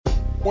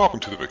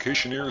Welcome to the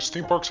Vacationeers,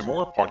 Theme Parks, and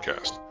More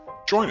podcast.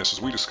 Join us as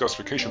we discuss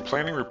vacation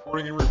planning,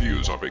 reporting, and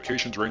reviews on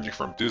vacations ranging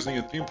from Disney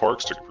and theme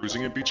parks to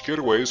cruising and beach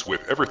getaways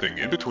with everything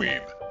in between.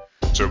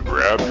 So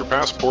grab your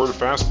passport, a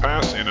fast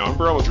pass, and an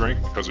umbrella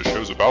drink because the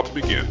show's about to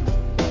begin.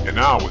 And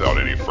now, without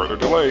any further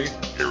delay,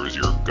 here is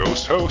your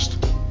ghost host,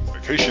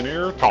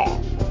 Vacationeer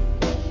Tom.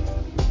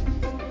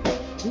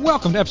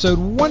 Welcome to episode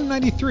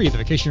 193 of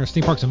the Vacationeers,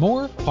 Theme Parks, and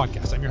More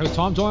podcast. I'm your host,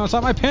 Tom, joined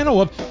alongside my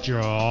panel of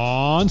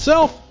John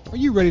Self. Are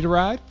you ready to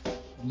ride?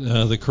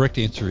 The correct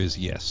answer is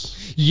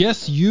yes.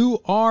 Yes,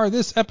 you are.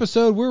 This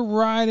episode, we're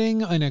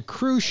riding in a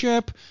cruise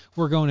ship.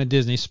 We're going to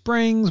Disney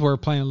Springs. We're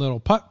playing a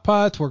little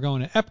putt-putt. We're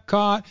going to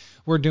Epcot.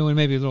 We're doing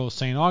maybe a little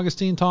St.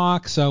 Augustine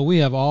talk. So we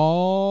have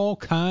all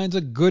kinds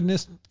of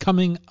goodness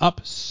coming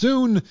up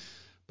soon.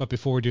 But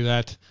before we do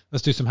that,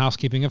 let's do some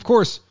housekeeping. Of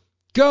course,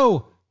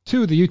 go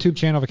to the YouTube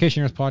channel,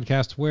 Vacationeers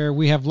Podcast, where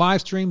we have live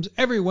streams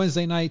every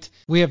Wednesday night.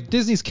 We have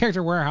Disney's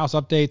Character Warehouse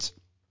updates.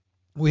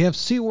 We have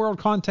SeaWorld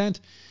content.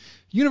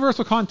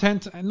 Universal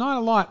content, not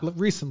a lot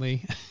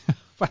recently,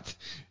 but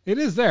it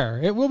is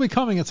there. It will be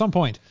coming at some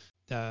point.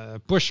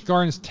 Busch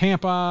Gardens,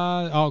 Tampa,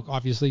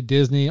 obviously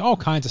Disney, all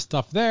kinds of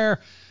stuff there.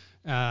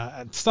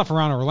 Stuff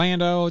around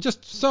Orlando,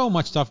 just so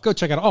much stuff. Go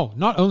check it out. Oh,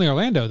 not only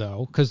Orlando,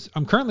 though, because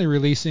I'm currently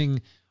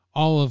releasing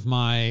all of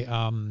my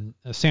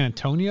San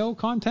Antonio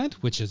content,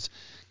 which is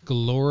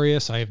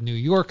glorious. I have New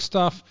York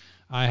stuff.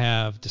 I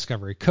have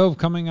Discovery Cove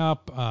coming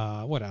up.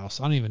 What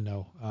else? I don't even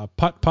know.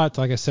 Putt-putt,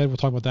 like I said, we'll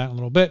talk about that in a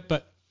little bit,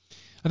 but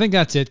I think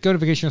that's it. Go to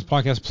Vacationers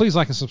Podcast. Please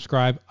like and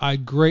subscribe.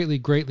 I'd greatly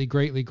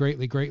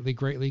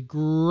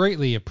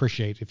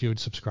appreciate if you would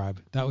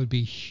subscribe. That would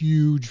be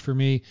huge for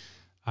me.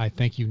 I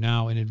thank you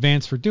now in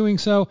advance for doing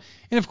so.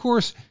 And of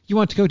course, you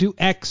want to go to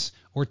X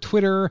or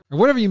Twitter or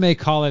whatever you may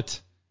call it.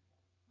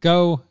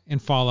 Go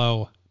and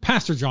follow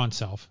Pastor John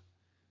Self,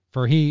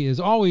 for he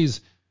is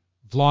always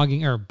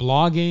vlogging or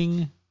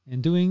blogging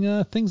and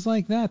doing things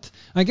like that.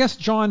 I guess,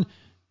 John,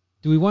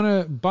 do we want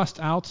to bust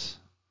out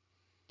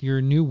your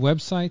new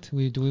website?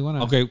 Do we want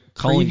to? Okay,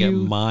 calling it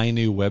my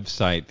new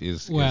website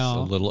is a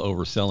little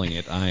overselling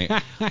it.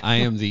 I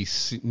am the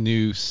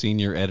new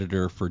senior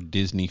editor for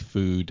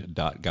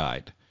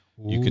DisneyFood.guide.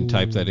 You can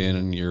type that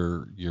in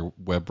your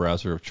web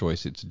browser of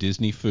choice. It's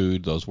Disney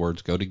Food. Those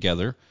words go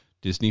together.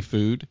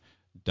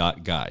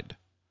 DisneyFood.guide.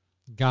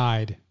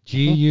 Guide.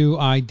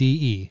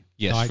 Guide.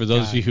 Yes, for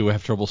those of you who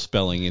have trouble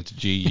spelling, it's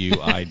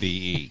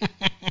Guide.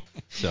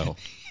 So.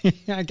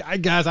 I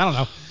guess, I don't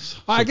know.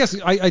 I guess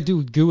I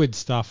do GUID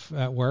stuff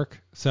at work.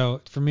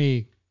 So for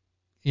me,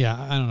 yeah,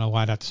 I don't know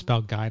why I'd have to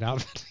spell guide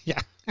out. Yeah.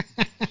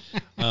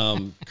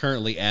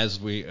 Currently,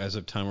 as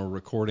of time of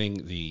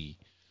recording, the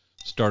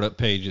startup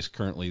page is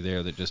currently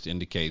there that just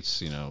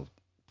indicates,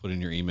 put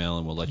in your email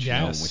and we'll let you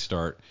know when we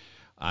start.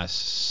 I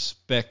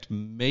suspect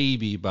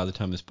maybe by the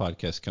time this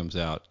podcast comes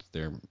out,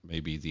 there may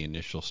be the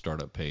initial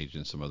startup page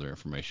and some other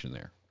information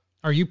there.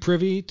 Are you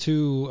privy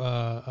to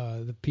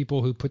the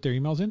people who put their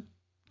emails in?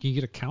 Can you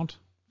get a count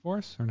for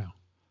us or no?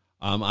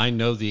 I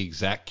know the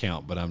exact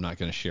count, but I'm not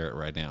going to share it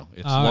right now.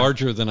 It's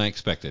larger than I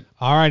expected.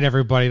 All right,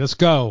 everybody, let's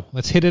go.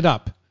 Let's hit it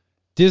up.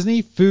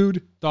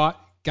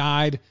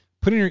 DisneyFood.guide.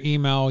 Put in your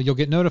email. You'll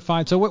get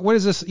notified. So what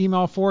is this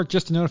email for?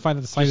 Just to notify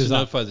that the site is up?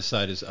 Just to notify the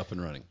site is up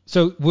and running.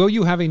 So will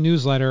you have a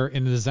newsletter,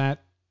 and does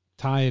that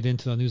tie it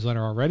into the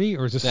newsletter already?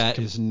 Or is this... That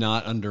is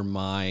not under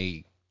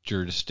my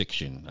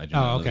jurisdiction. I do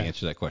not know the answer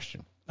to that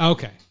question.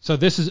 Okay, so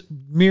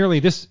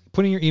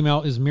putting your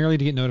email is merely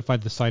to get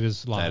notified the site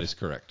is live. That is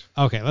correct.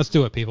 Okay, let's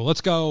do it, people.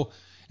 Let's go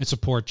and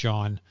support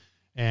John,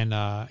 and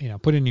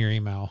put in your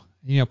email.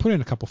 Put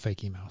in a couple fake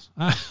emails.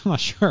 I'm not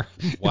sure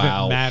if it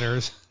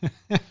matters.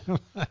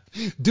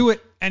 Do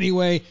it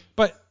anyway.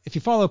 But if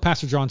you follow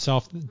Pastor John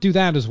Self, do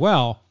that as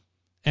well.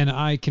 And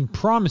I can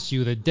promise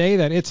you, the day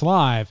that it's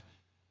live,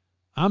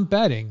 I'm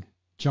betting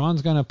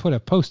John's gonna put a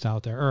post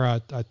out there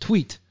or a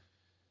tweet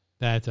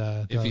that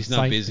if he's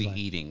not busy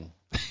eating.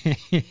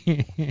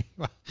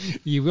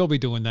 You will be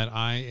doing that.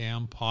 I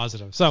am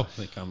positive. So I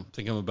think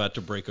I'm about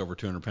to break over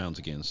 200 pounds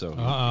again. So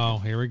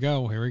here we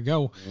go.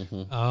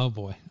 Mm-hmm. Oh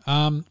boy.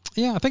 I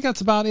think that's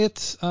about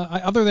it.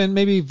 Other than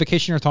maybe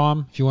Vacationer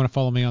Tom, if you want to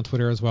follow me on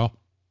Twitter as well.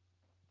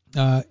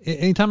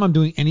 Anytime I'm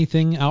doing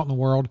anything out in the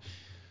world,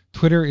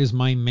 Twitter is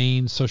my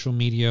main social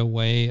media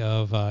way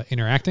of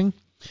interacting.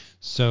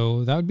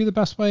 So that would be the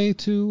best way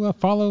to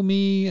follow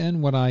me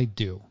and what I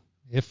do,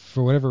 if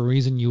for whatever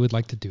reason you would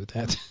like to do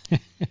that.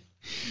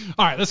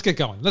 All right, let's get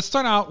going. Let's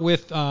start out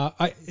with,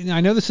 I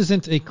know this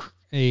isn't a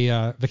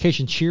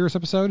Vacation Cheers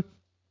episode,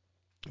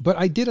 but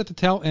I did at the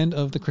tail end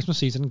of the Christmas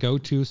season go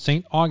to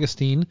St.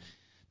 Augustine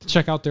to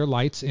check out their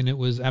lights, and it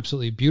was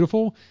absolutely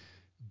beautiful.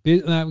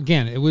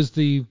 Again, it was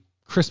the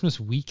Christmas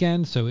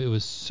weekend, so it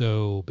was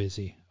so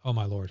busy. Oh,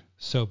 my Lord,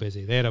 so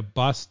busy. They had a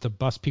bus to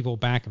bus people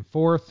back and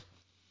forth.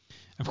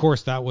 Of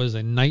course, that was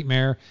a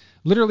nightmare.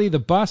 Literally, the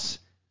bus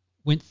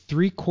went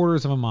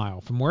 3/4 of a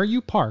mile from where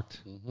you parked.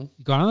 Mm-hmm.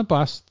 You got on the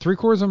bus,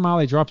 3/4 of a mile.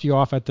 They dropped you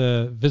off at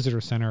the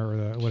visitor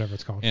center or whatever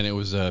it's called. And it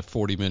was a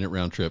 40-minute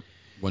round trip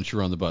once you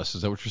were on the bus.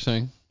 Is that what you're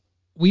saying?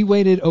 We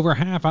waited over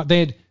half. They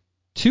had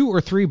 2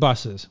 or 3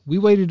 buses. We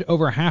waited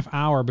over a half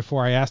hour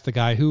before I asked the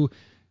guy who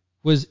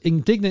was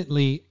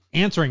indignantly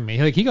answering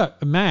me. Like, he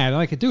got mad. I'm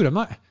like, dude, I'm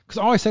not, because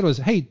all I said was,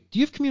 hey, do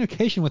you have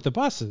communication with the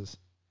buses?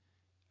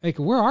 Like,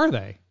 where are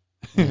they?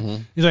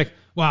 Mm-hmm. He's like,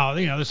 well,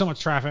 there's so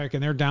much traffic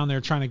and they're down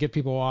there trying to get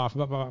people off.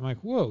 Blah, blah, blah. I'm like,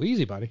 whoa,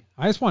 easy, buddy.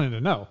 I just wanted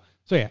to know.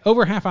 So yeah,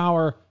 over a half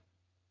hour,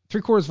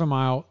 3/4 of a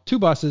mile, 2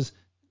 buses,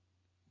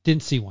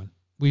 didn't see one.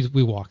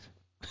 We walked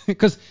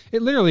because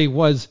it literally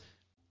was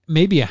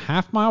maybe a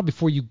half mile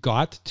before you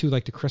got to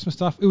like the Christmas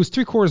stuff. It was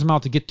 3/4 of a mile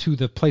to get to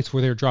the place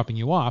where they were dropping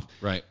you off.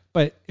 Right.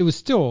 But it was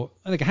still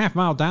like a half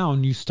mile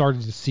down. You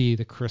started to see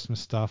the Christmas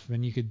stuff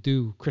and you could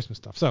do Christmas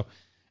stuff. So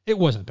it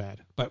wasn't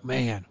bad, but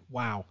man,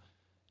 wow.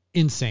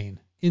 Insane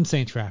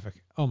traffic.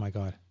 Oh my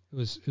God. It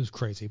was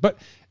crazy, but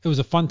it was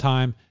a fun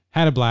time.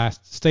 Had a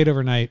blast. Stayed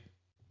overnight.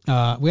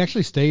 We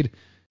actually stayed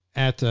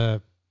at,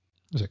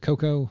 was it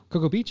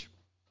Cocoa Beach?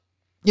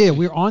 Yeah,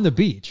 we were on the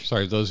beach.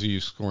 Sorry, those of you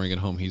scoring at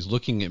home, he's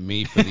looking at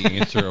me for the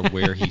answer of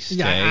where he stayed.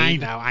 Yeah,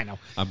 I know.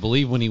 I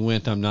believe when he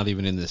went, I'm not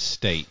even in this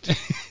state.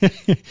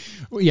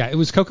 Well, yeah, it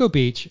was Cocoa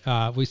Beach.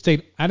 We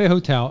stayed at a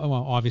hotel.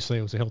 Well, obviously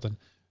it was a Hilton.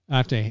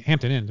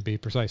 Hampton Inn to be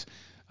precise.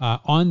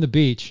 On the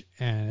beach,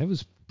 and it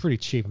was pretty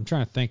cheap. I'm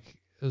trying to think.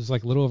 It was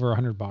like a little over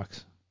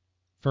 $100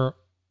 for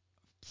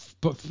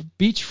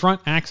beachfront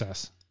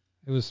access.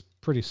 It was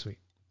pretty sweet.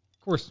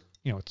 Of course,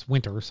 it's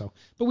winter, so.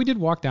 But we did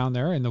walk down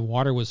there, and the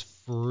water was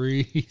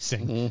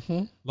freezing. Mm-hmm.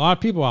 A lot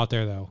of people out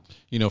there, though.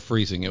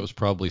 Freezing. It was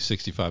probably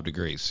 65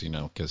 degrees,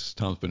 because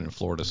Tom's been in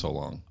Florida so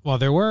long. Well,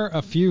 there were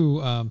a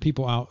few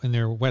people out in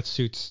their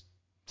wetsuits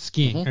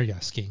skiing. Mm-hmm. Or yeah,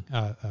 skiing.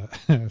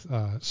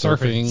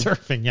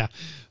 Surfing, yeah.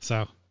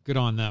 So good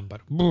on them.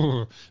 But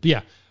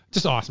yeah,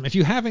 just awesome. Have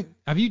you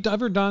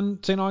ever done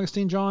St.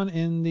 Augustine, John,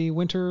 in the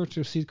winter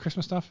to see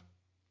Christmas stuff?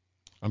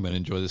 I'm going to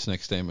enjoy this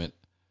next statement.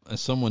 As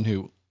someone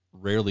who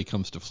rarely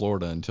comes to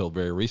Florida until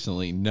very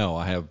recently, no,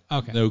 I have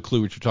no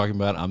clue what you're talking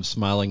about. I'm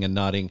smiling and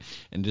nodding.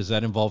 And does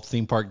that involve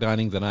theme park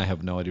dining? Then I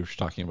have no idea what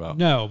you're talking about.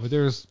 No, but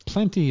there's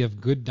plenty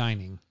of good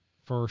dining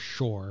for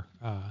sure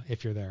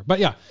if you're there. But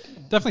yeah,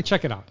 definitely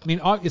check it out. I mean,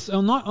 it's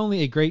not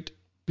only a great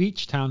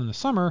beach town in the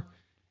summer,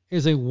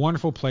 it's a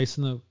wonderful place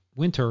in the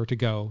winter to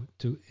go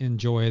to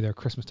enjoy their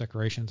Christmas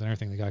decorations and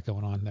everything they got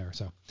going on there.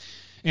 So,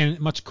 and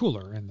much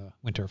cooler in the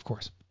winter, of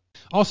course.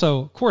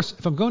 Also, of course,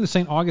 if I'm going to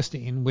St.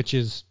 Augustine, which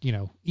is,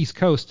 East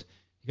Coast,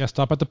 you got to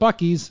stop at the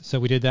Buc-ee's. So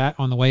we did that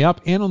on the way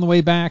up and on the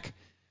way back.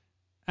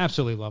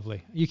 Absolutely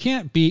lovely. You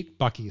can't beat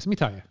Buc-ee's. Let me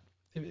tell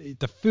you.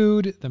 The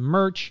food, the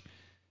merch,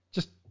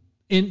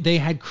 they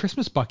had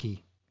Christmas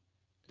Buc-ee.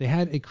 They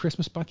had a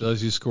Christmas Buc-ee. Those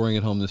of you scoring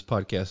at home, this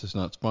podcast is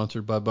not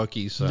sponsored by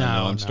Buc-ee's, so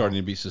I'm starting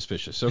to be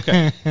suspicious.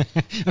 Okay.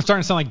 I'm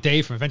starting to sound like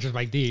Dave from Adventures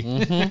by D.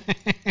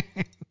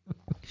 Mm-hmm.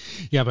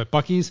 Yeah, but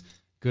Buc-ee's,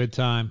 good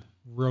time.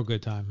 Real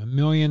good time. 1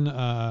 million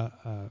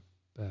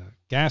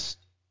gas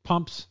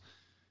pumps,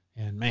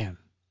 and man,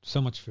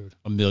 so much food.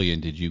 1 million.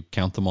 Did you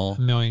count them all?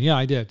 1 million. Yeah,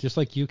 I did. Just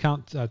like you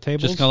count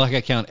tables. Just kind of like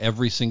I count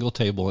every single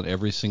table and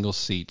every single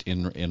seat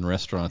in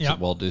restaurants at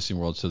Walt Disney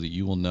World, so that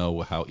you will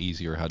know how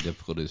easy or how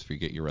difficult it is for you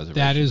to get your reservation.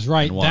 That is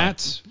right.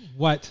 That's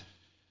what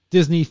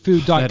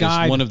DisneyFood.guide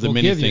That is one of the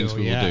many things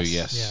we will do.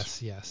 Yes.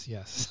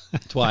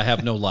 That's why I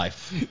have no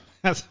life.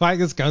 That's why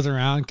this goes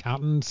around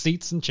counting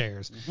seats and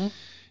chairs. Mm-hmm.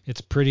 It's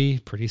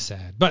pretty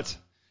sad, but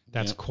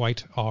that's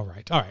quite all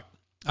right. All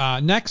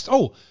right. Next,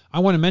 I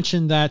want to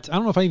mention that, I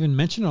don't know if I even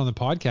mentioned it on the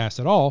podcast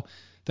at all,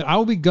 that I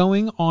will be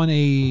going on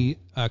a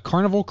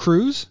Carnival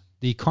cruise,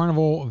 the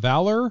Carnival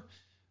Valor,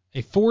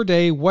 a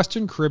 4-day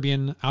Western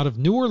Caribbean out of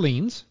New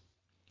Orleans.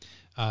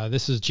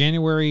 This is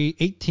January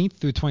 18th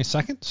through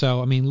 22nd.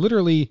 So, I mean,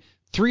 literally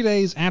 3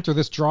 days after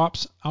this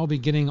drops, I'll be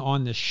getting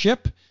on this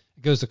ship.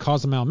 It goes to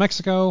Cozumel,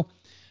 Mexico.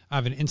 I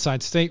have an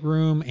inside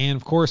stateroom and,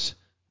 of course,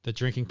 the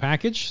drinking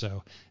package,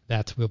 so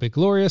that will be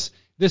glorious.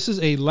 This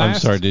is a last... I'm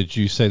sorry, did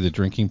you say the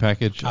drinking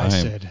package?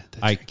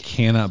 I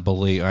cannot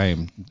believe I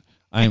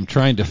am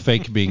trying to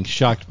fake being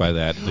shocked by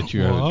that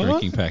you have a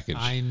drinking package.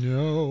 I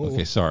know.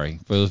 Okay, sorry.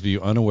 For those of you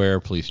unaware,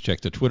 please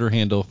check the Twitter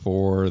handle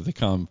for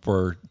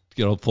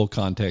full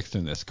context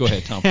in this. Go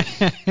ahead, Tom.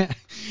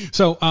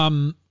 So,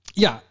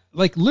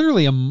 like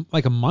literally a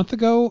month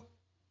ago,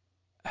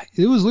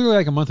 it was literally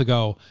like a month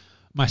ago,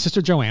 my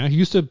sister Joanna, who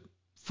used to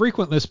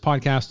frequent this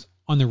podcast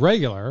on the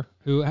regular,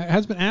 who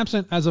has been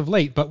absent as of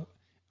late, but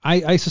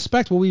I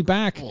suspect we'll be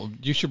back. Well,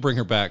 you should bring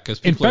her back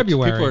because people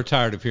are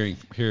tired of hearing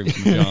from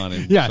John.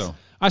 And yes, so.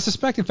 I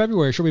suspect in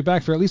February she'll be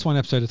back for at least one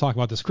episode to talk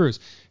about this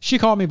cruise. She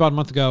called me about a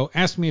month ago,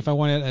 asked me if I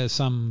wanted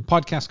some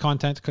podcast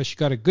content because she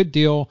got a good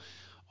deal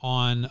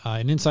on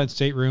an inside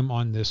stateroom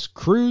on this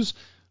cruise.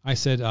 I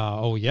said,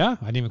 oh yeah,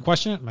 I didn't even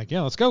question it. I'm like,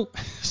 yeah, let's go.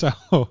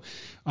 So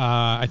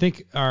I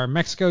think our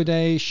Mexico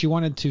day, she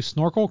wanted to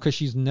snorkel because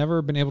she's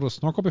never been able to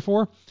snorkel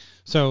before.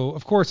 So,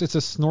 of course, it's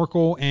a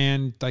snorkel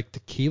and like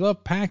tequila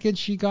package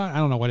she got. I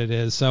don't know what it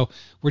is. So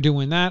we're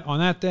doing that on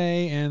that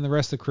day, and the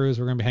rest of the cruise,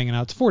 we're going to be hanging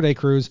out. It's a 4-day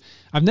cruise.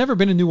 I've never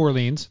been to New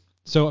Orleans,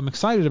 so I'm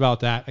excited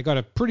about that. I got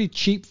a pretty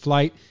cheap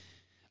flight.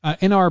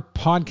 In our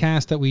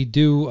podcast that we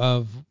do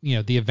of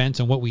the events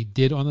and what we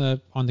did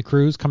on the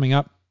cruise coming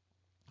up,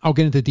 I'll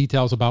get into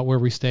details about where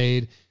we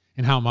stayed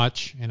and how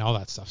much and all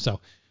that stuff. So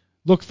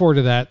look forward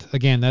to that.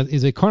 Again, that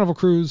is a Carnival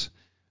cruise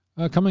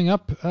coming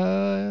up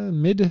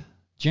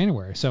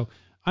mid-January. So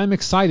I'm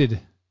excited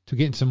to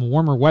get in some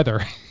warmer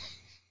weather.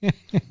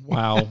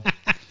 Wow.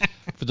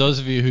 For those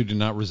of you who do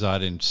not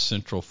reside in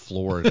Central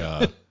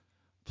Florida,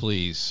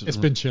 please. It's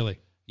been chilly.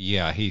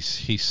 Yeah,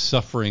 he's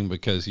suffering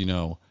because,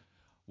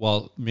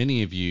 while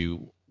many of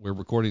you, we're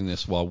recording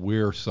this while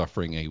we're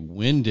suffering a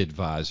wind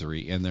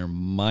advisory and there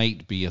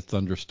might be a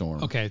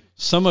thunderstorm. Okay.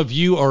 Some of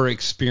you are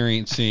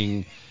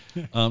experiencing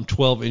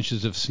 12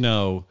 inches of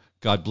snow.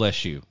 God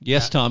bless you.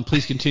 Yes, Tom,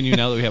 please continue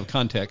now that we have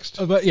context.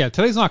 But yeah,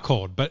 today's not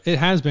cold, but it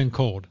has been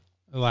cold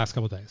the last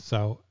couple of days.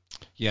 So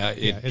yeah,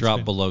 it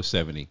dropped below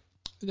 70.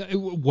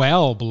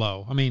 Well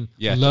below. I mean,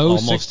 yeah, low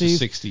almost 60s. To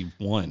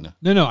 61.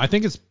 No, I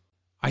think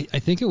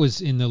it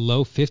was in the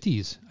low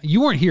 50s.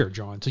 You weren't here,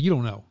 John, so you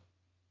don't know.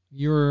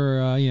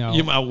 You're,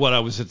 You know what? I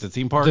was at the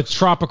theme park. The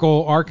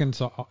tropical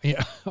Arkansas.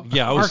 Yeah,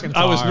 I was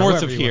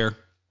north of here.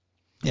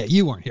 Yeah,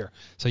 you weren't here,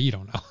 so you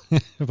don't know.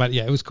 But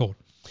yeah, it was cold.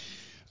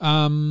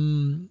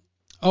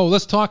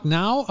 Let's talk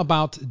now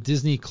about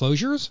Disney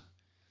closures.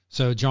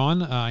 So,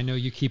 John, I know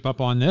you keep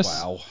up on this.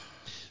 Wow.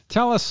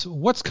 Tell us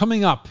what's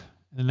coming up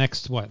in the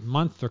next,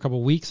 month or a couple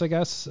of weeks, I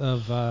guess,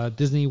 of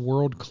Disney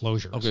World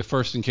closures. Okay,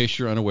 first, in case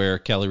you're unaware,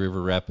 Cali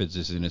River Rapids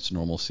is in its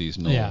normal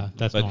seasonal. Yeah,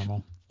 that's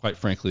normal. Quite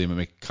frankly, I'm going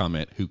to make a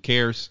comment. Who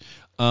cares?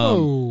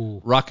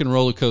 Oh. Rock and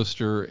Roller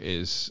Coaster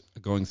is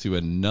going through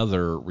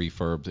another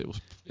refurb.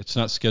 It's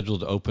not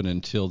scheduled to open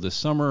until this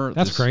summer.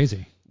 That's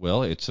crazy.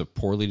 Well, it's a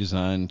poorly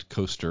designed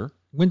coaster.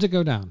 When's it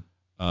go down?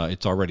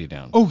 It's already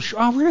down. Oh,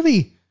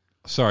 really?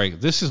 Sorry,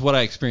 this is what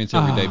I experience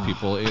every day,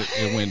 people.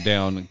 It went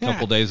down a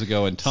couple days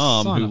ago, and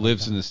Tom, who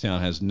lives in this town,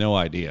 has no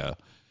idea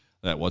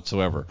that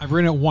whatsoever. I've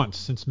ridden it once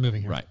since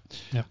moving here. Right.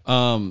 Yep.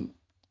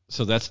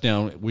 So that's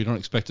down. We don't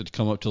expect it to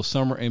come up till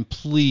summer. And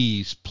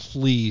please,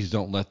 please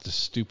don't let the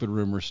stupid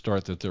rumors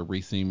start that they're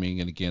retheming.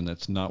 And again,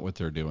 that's not what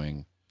they're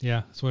doing.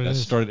 Yeah, that's what it is.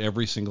 That's started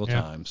every single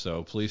time.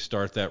 So please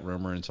start that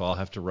rumor. And so I'll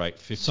have to write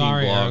 15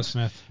 blogs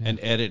Aerosmith. Yeah. and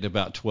edit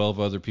about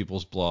 12 other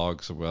people's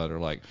blogs about it.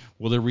 Like,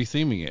 well, they're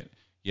retheming it.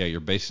 Yeah, you're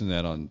basing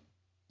that on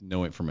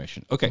no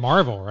information. Okay.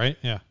 Marvel, right?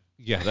 Yeah.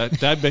 Yeah,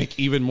 that'd make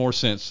even more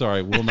sense.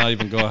 Sorry, we'll not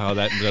even go how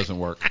that doesn't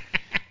work.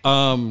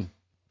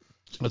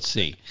 Let's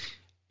see.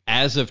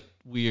 As of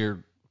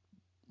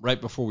right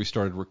before we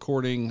started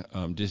recording,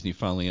 Disney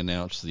finally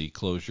announced the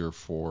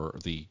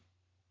refurb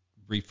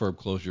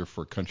closure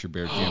for Country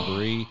Bear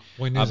Jamboree.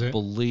 When is it? I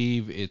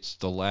believe it's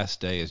the last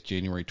day is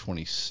January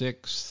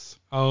 26th.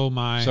 Oh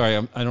my!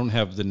 Sorry, I don't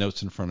have the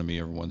notes in front of me,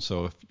 everyone.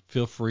 So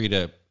feel free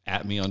to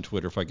at me on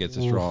Twitter if I get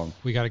this wrong.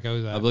 We got to go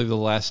to that. I believe the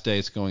last day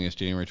it's going is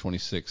January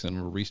 26th,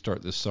 and we'll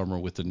restart this summer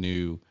with the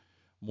new,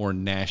 more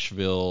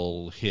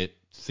Nashville hit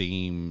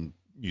theme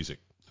music.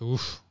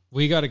 Oof.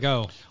 We got to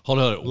go. Hold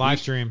on. Live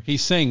stream.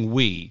 He's saying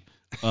we.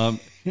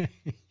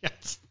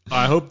 Yes.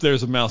 I hope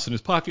there's a mouse in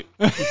his pocket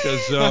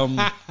because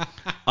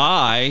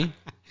I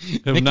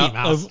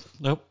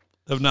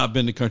have not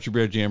been to Country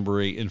Bear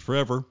Jamboree in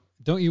forever.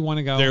 Don't you want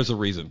to go? There's a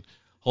reason.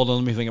 Hold on.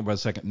 Let me think about it a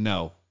second.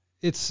 No.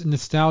 It's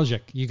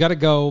nostalgic. You got to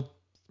go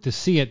to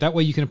see it. That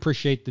way you can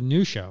appreciate the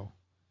new show,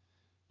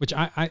 which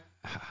I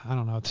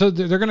don't know. So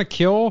they're going to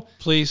kill.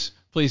 Please,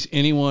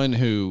 anyone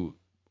who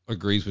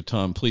agrees with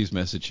Tom, please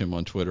message him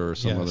on Twitter or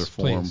some other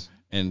forum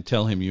and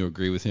tell him you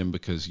agree with him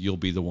because you'll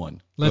be the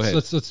one.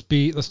 Let's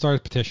start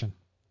a petition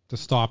to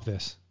stop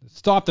this.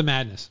 Stop the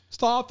madness.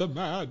 Stop the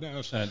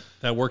madness.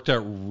 That worked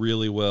out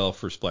really well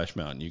for Splash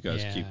Mountain. You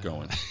guys keep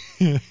going.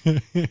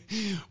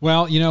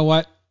 Well, you know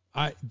what?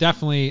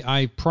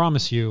 I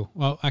promise you.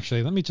 Well,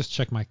 actually, let me just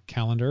check my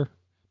calendar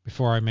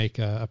before I make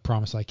a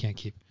promise I can't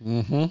keep.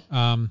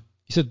 Mm-hmm. You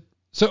said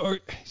so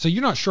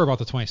you're not sure about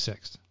the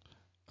 26th.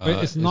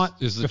 It's not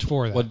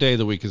before that. What day of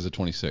the week is the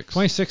 26th?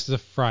 26th is a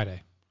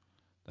Friday.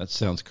 That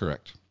sounds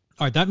correct.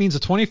 All right, that means the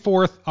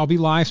 24th I'll be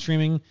live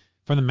streaming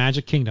from the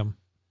Magic Kingdom,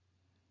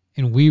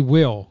 and we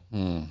will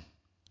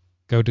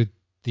go to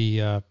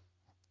the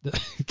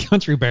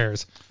Country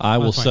Bears. I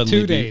will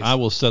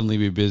suddenly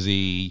be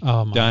busy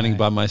dining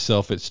by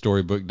myself at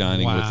Storybook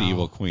Dining with the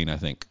Evil Queen, I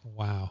think.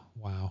 Wow.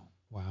 Well,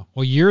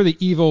 you're the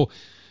evil,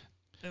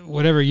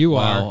 whatever you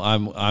are. Well,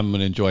 I'm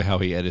going to enjoy how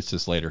he edits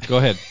this later. Go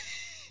ahead.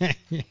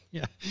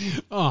 Yeah.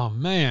 Oh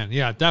man.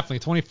 Yeah,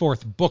 definitely.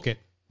 24th. Book it.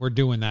 We're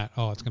doing that.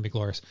 Oh, it's going to be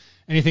glorious.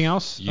 Anything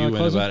else? You and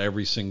about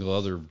every single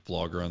other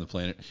vlogger on the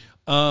planet.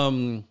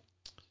 I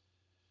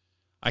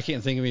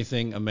can't think of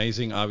anything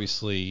amazing.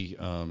 Obviously,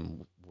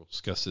 we'll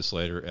discuss this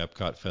later.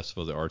 Epcot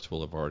Festival of the Arts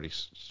will have already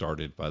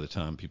started by the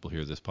time people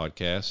hear this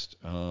podcast.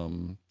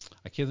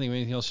 I can't think of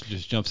anything else that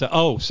just jumps out.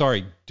 Oh,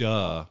 sorry.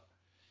 Duh.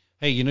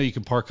 Hey, you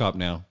can park hop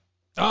now.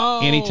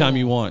 Oh. Anytime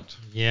you want.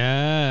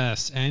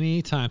 Yes,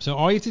 anytime. So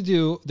all you have to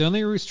do, the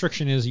only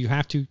restriction is you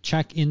have to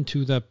check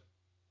into the...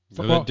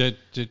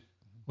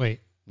 Wait.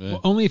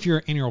 Well, only if you're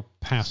an annual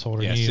pass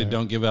holder. Yes,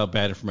 don't give out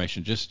bad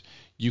information. Just,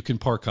 you can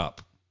park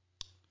hop.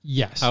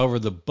 Yes. However,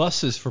 the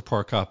buses for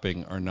park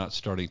hopping are not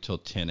starting till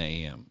 10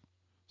 a.m.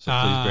 So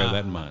please bear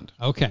that in mind.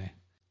 Okay.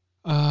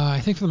 I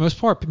think for the most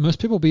part, most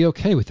people will be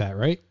okay with that,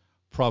 right?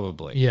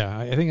 Probably. Yeah,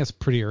 I think that's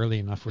pretty early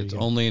enough. It's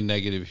only a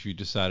negative if you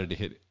decided to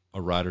hit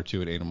a ride or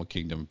two at Animal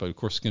Kingdom. But, of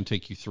course, it's going to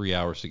take you 3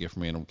 hours to get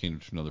from Animal Kingdom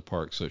to another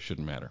park, so it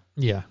shouldn't matter.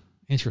 Yeah,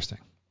 interesting.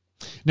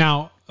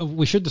 Now,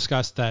 we should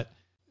discuss that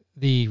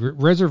the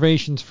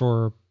reservations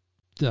for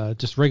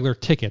just regular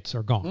tickets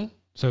are gone. Mm-hmm.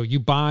 So you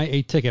buy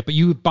a ticket, but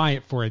you buy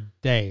it for a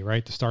day,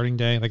 right? The starting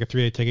day, like a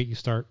 3-day ticket, you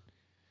start.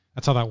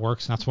 That's how that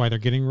works. That's why they're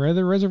getting rid of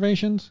the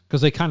reservations,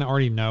 because they kind of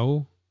already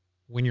know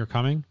when you're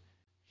coming.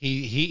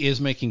 He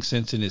is making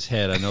sense in his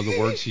head. I know the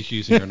words he's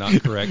using are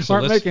not correct. So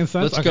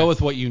let's go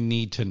with what you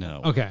need to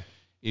know. Okay.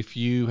 If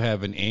you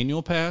have an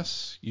annual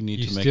pass, you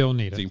need to make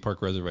a theme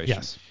park reservation.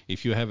 Yes.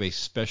 If you have a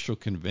special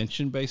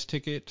convention-based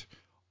ticket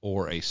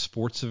or a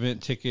sports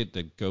event ticket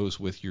that goes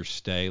with your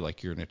stay,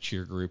 like you're in a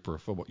cheer group or a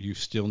football, you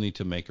still need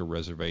to make a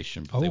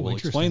reservation. But they will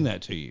explain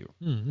that to you.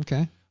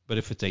 Okay. But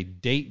if it's a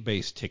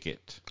date-based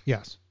ticket,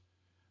 yes,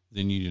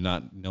 then you do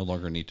no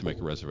longer need to make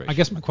a reservation. I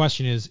guess my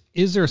question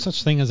is there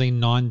such thing as a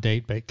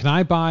non-date bait? Can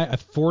I buy a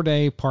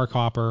 4-day park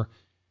hopper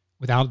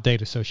without a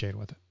date associated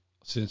with it?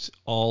 Since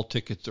all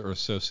tickets are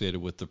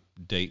associated with the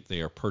date they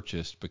are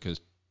purchased,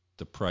 because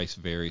the price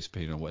varies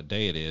depending on what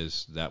day it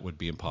is, that would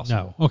be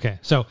impossible. No. Okay.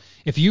 So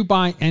if you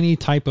buy any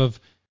type of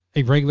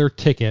a regular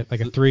ticket,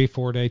 like a 3,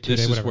 4 day, 2 day,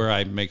 whatever. This is where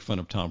I make fun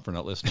of Tom for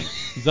not listening.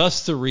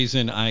 Thus the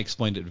reason I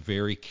explained it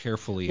very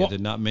carefully. Well, I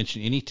did not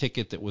mention any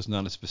ticket that was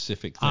not a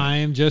specific thing. I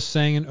am just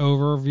saying an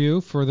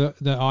overview for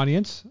the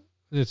audience.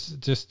 It's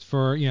just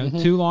for,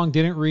 too long,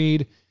 didn't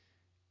read.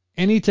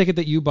 Any ticket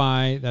that you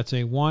buy that's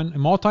a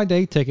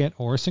multi-day ticket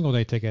or a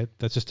single-day ticket,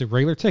 that's just a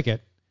regular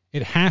ticket,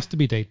 it has to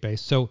be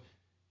date-based. So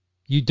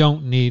you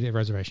don't need a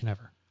reservation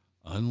ever.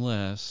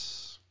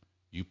 Unless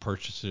you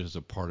purchase it as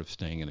a part of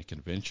staying in a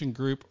convention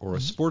group or a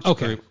sports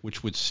group,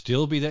 which would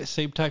still be that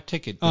same type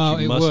ticket,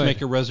 but you must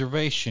make a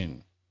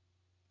reservation.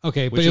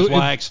 Okay, which is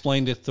why I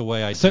explained it the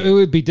way I did. So it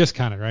would be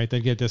discounted, right?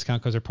 They'd get a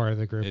discount because they're part of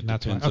the group. It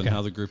depends on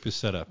how the group is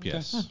set up,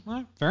 yes. All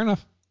right, fair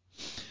enough.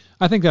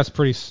 I think that's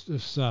pretty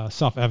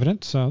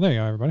self-evident. So there you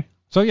go, everybody.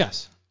 So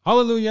yes,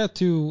 hallelujah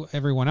to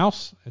everyone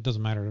else. It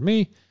doesn't matter to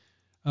me.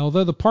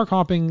 Although the park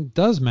hopping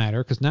does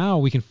matter, because now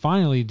we can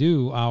finally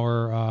do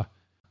our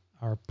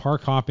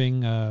park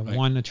hopping,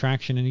 one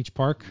attraction in each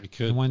park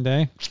in one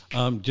day.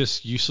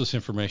 Just useless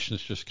information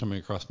that's just coming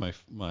across my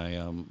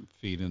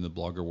feed in the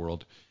blogger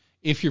world.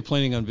 If you're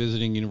planning on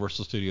visiting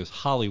Universal Studios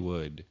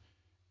Hollywood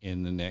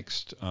in the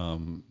next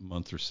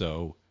month or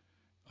so,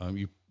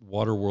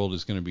 Waterworld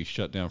is going to be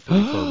shut down for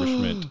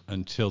refurbishment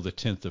until the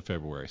 10th of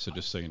February. So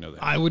just so you know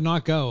that. I would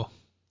not go.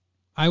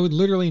 I would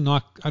literally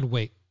not. I'd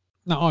wait.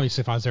 Now,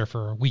 obviously, if I was there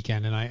for a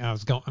weekend and I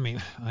was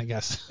going, I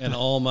guess. And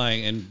all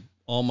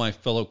my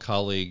fellow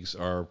colleagues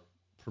are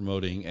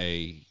promoting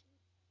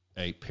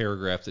a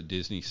paragraph that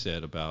Disney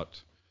said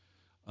about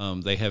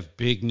they have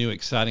big, new,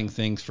 exciting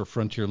things for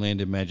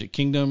Frontierland and Magic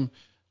Kingdom.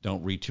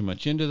 Don't read too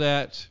much into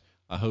that.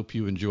 I hope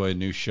you enjoy a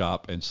new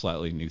shop and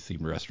slightly new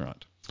themed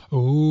restaurant.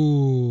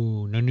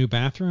 Ooh, no new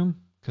bathroom?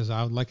 Because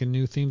I would like a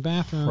new themed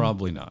bathroom.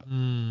 Probably not.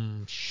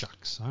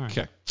 Shucks. All right.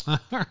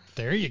 Okay.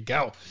 There you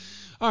go.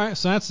 All right,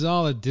 so that's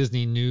all the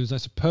Disney news, I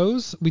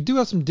suppose. We do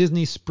have some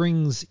Disney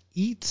Springs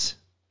Eats.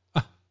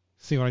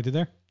 See what I did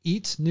there?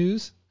 Eats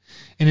news.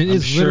 And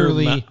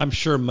literally... I'm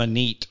sure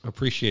Manit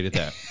appreciated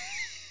that.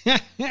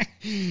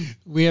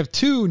 We have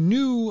 2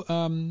 new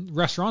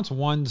restaurants.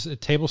 One's a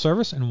table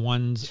service and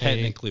one's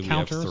Technically, a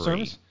counter we have 3.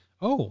 service.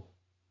 Oh.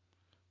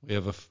 We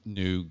have a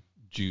new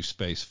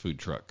juice-based food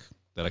truck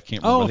that I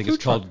can't remember. I think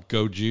it's called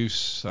Go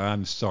Juice.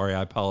 I'm sorry.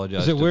 I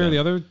apologize. Is it where the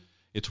other...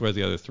 It's where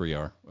the other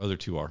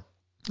 2 are.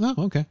 Oh,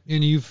 okay.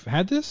 And you've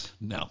had this?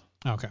 No.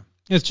 Okay.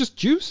 It's just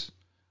juice?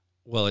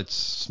 Well,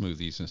 it's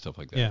smoothies and stuff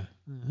like that. Yeah.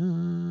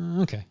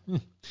 Okay. All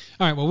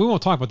right. Well, we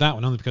won't talk about that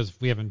one only because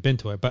we haven't been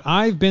to it. But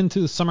I've been to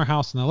the Summer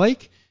House in the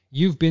Lake.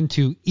 You've been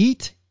to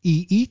Eat,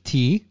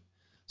 E-E-T.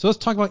 So let's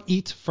talk about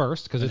Eat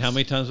first. And how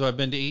many times have I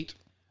been to Eat?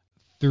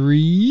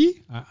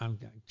 3. I'm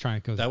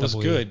trying to go. That was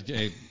good.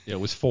 It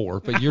was 4,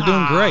 but you're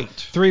doing great.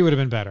 3 would have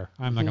been better.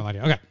 I'm not going to lie to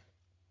you. Okay.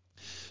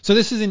 So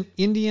this is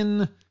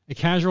a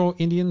casual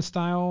Indian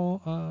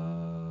style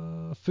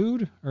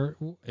food, or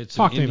it's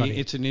talk to me about it.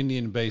 It's an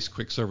Indian-based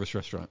quick service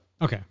restaurant.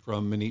 Okay.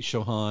 From Manit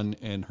Chauhan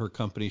and her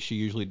company.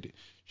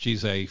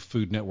 She's a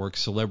Food Network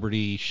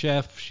celebrity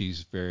chef.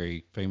 She's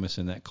very famous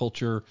in that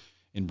culture,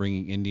 in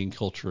bringing Indian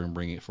culture and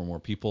bringing it for more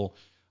people.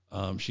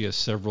 She has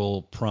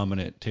several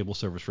prominent table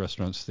service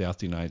restaurants throughout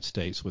the United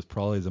States, with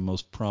probably the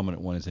most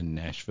prominent one is in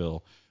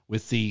Nashville,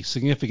 with the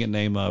significant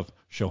name of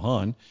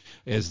Chauhan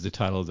as the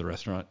title of the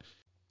restaurant.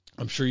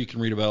 I'm sure you can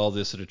read about all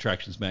this at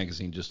Attractions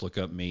Magazine. Just look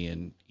up me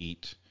and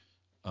Eat,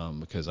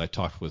 because I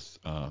talked with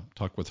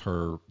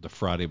her the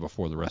Friday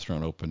before the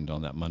restaurant opened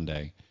on that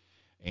Monday,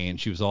 and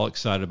she was all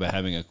excited about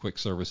having a quick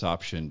service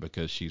option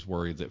because she's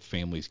worried that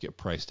families get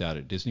priced out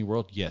at Disney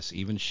World. Yes,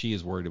 even she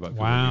is worried about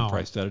people getting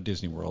priced out at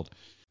Disney World.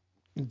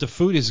 The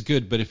food is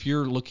good, but if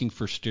you're looking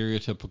for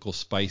stereotypical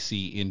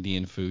spicy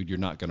Indian food, you're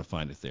not going to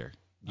find it there.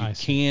 You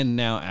can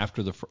now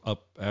after the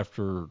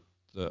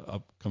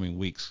upcoming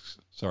weeks.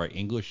 Sorry,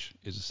 English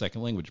is a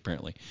second language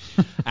apparently.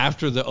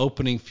 After the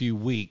opening few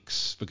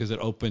weeks, because it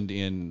opened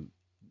in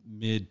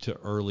mid to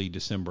early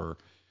December,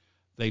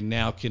 they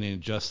now can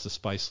adjust the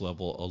spice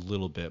level a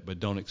little bit, but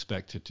don't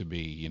expect it to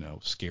be,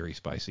 scary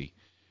spicy.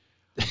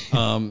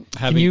 Can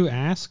you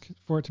ask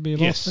for it to be a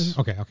little spicy?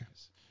 Okay.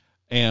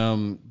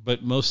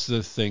 But most of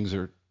the things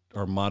are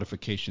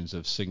modifications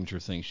of signature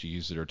things she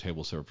used at her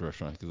table service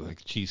restaurant,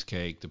 like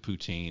cheesecake, the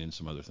poutine, and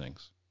some other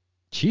things.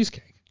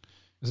 Cheesecake?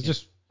 Is it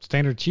just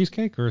standard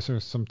cheesecake, or is there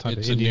some type of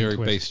Indian twist? It's a New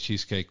York-based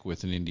cheesecake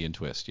with an Indian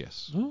twist,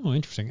 yes. Oh,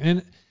 interesting.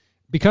 And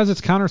because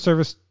it's counter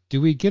service, do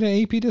we get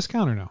an AP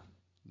discount or no?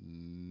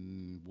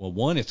 Well,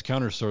 one, it's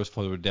counter service.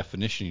 For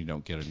definition, you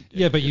don't get an AP but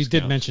discount. You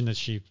did mention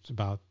that you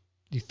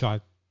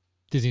thought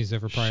Disney's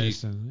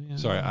overpriced.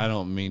 Sorry, I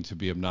don't mean to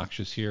be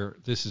obnoxious here.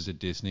 This is a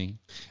Disney.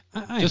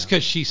 I Just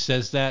because she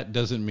says that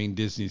doesn't mean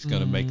Disney's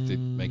going to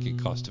make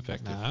it cost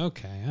effective.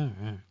 Okay,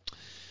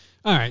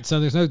 all right. So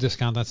there's no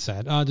discount. That's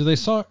sad. Do they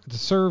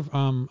serve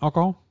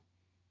alcohol?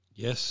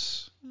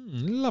 Yes.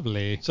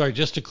 Lovely. Sorry,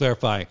 just to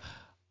clarify,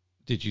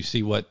 did you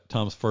see what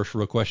Tom's first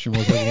real question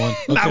was, everyone?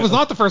 Okay. That was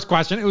not the first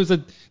question. It was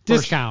a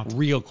discount.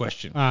 Real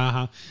question.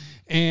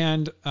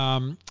 And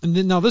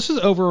then now this is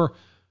over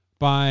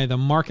by the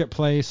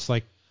marketplace,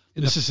 like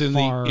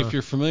if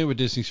you're familiar with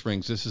Disney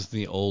Springs, this is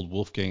the old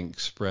Wolfgang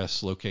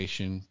Express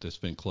location that's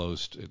been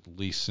closed at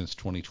least since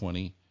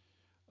 2020.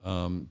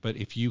 But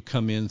if you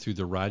come in through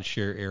the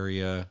rideshare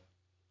area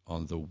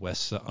on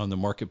the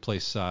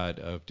marketplace side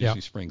of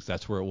Disney Springs,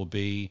 that's where it will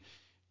be.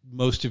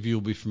 Most of you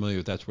will be familiar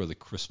with that's where the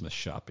Christmas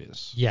shop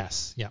is.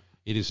 Yes. Yeah.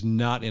 It is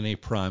not in a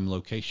prime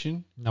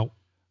location. Nope.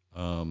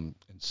 And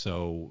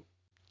so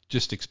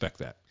just expect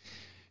that.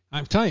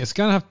 I'm telling you, it's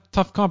going to have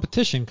tough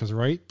competition because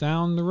right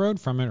down the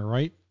road from it, or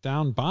right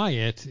down by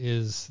it,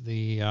 is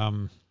the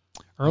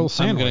Earl's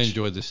Sandwich. I'm going to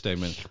enjoy this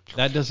statement.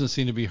 That doesn't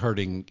seem to be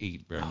hurting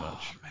Eat very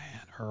much. Oh,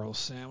 man, Earl's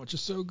Sandwich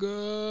is so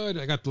good.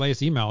 I got the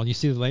latest email. You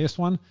see the latest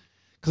one?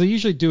 Because they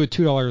usually do a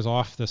 $2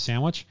 off the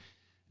sandwich.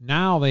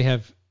 Now they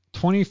have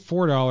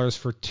 $24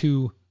 for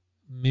 2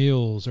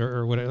 meals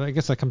or whatever. I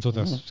guess that comes with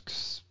a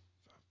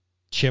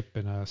chip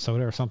and a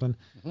soda or something.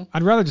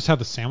 I'd rather just have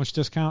the sandwich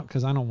discount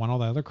because I don't want all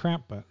that other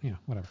crap, but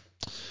whatever.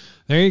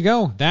 There you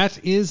go.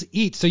 That is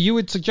Eat. So you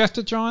would suggest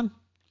it, John?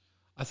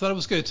 I thought it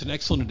was good. It's an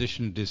excellent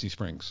addition to Disney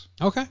Springs.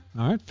 Okay.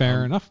 All right.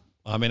 Fair enough.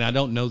 I mean, I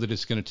don't know that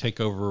it's going to take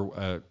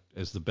over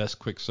as the best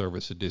quick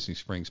service at Disney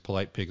Springs.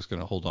 Polite Pig is going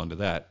to hold on to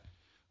that.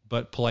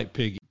 But Polite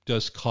Pig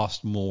does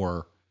cost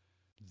more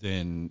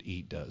than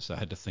Eat does. I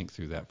had to think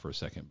through that for a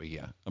second, but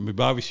yeah. I mean,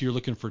 obviously you're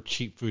looking for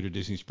cheap food at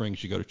Disney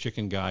Springs. You go to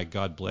Chicken Guy.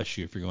 God bless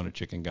you if you're going to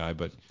Chicken Guy,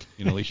 but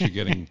at least you're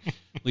getting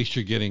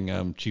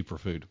cheaper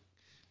food.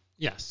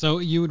 Yeah. So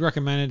you would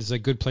recommend it as a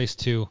good place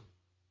to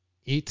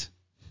eat?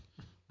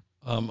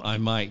 I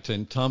might.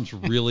 And Tom's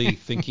really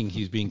thinking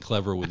he's being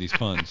clever with these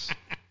puns.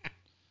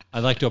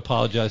 I'd like to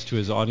apologize to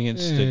his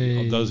audience,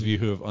 to those of you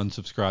who have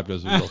unsubscribed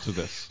as a result of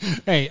this.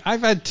 Hey,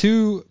 I've had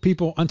 2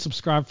 people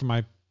unsubscribe from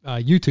my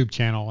YouTube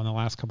channel in the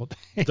last couple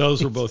of days.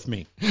 Those were both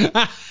me.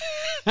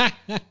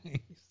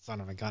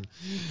 Son of a gun.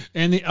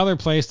 And the other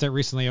place that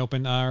recently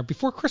opened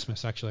before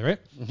Christmas, actually, right?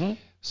 Mm-hmm.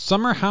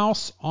 Summer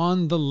House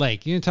on the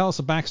Lake. You can tell us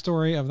the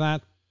backstory of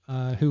that?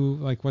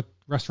 What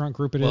restaurant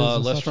group it is?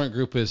 Well, restaurant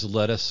group is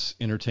Let Us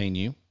Entertain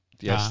You.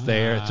 Yes,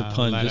 there. It's a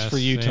pun just for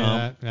you,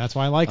 Tom. That's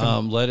why I like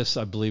them. Lettuce,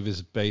 I believe,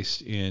 is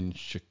based in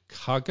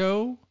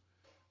Chicago.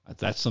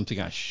 That's something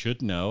I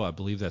should know. I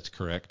believe that's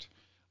correct.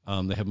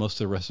 They have most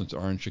of the restaurants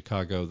are in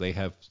Chicago. They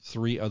have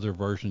 3 other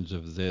versions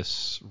of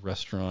this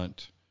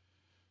restaurant,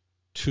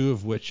 2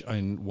 of which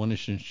one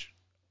is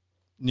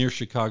near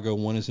Chicago,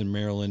 one is in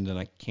Maryland, and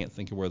I can't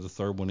think of where the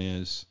third one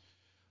is.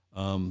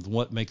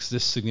 What makes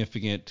this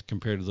significant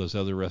compared to those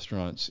other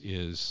restaurants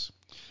is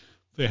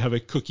they have a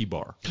cookie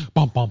bar.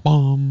 Bum, bum,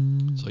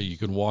 bum. So you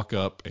can walk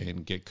up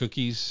and get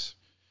cookies.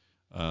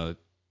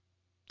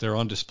 They're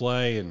on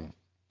display, and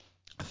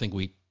I think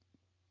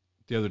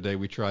the other day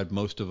we tried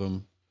most of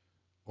them.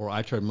 Or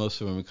I tried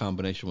most of them in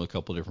combination with a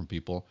couple of different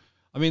people.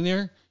 I mean,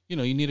 you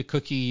need a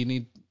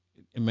cookie.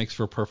 It makes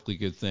for a perfectly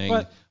good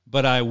thing.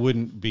 But I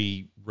wouldn't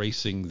be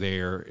racing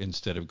there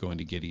instead of going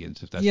to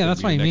Gideon's if that's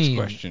that's your next mean.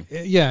 Question.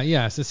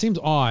 Yes. It seems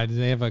odd.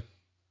 They have a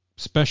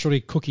specialty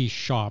cookie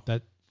shop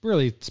that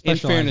really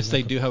specializes. In fairness,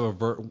 they do have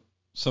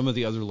some of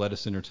the other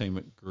lettuce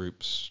entertainment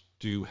groups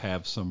do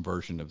have some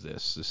version of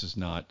this. This is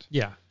not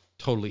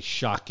totally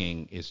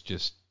shocking. It's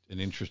just an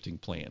interesting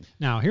plan.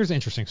 Now, here's an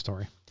interesting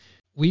story.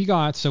 We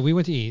went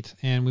to eat,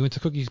 and we went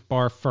to Cookie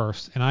Bar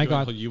first,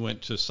 and you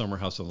went to Summer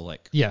House on the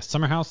Lake. Yes,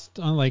 Summer House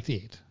on the Lake to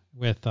eat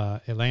with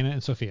Elena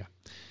and Sophia.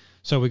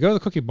 So we go to the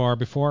Cookie Bar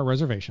before our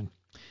reservation,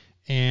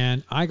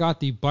 and I got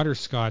the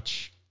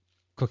butterscotch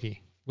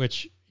cookie,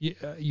 which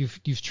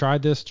you've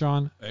tried this,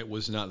 John? It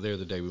was not there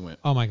the day we went.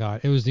 Oh my God,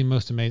 it was the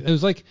most amazing. It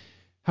was like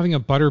having a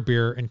butter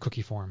beer in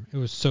cookie form. It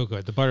was so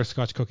good. The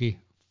butterscotch cookie,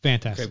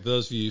 Fantastic. Okay, for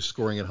those of you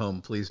scoring at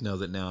home, please know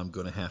that now I'm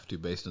going to have to,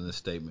 based on this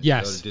statement,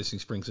 yes. go to Disney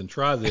Springs and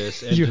try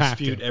this and you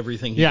dispute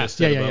everything he just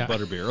said about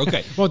butterbeer.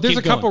 Okay. Well, there's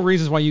a couple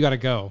reasons why you got to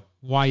go,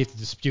 why you have to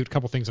dispute a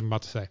couple things I'm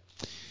about to say.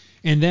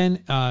 And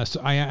then so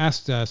I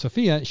asked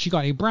Sophia, she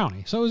got a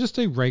brownie. So it was just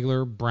a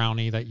regular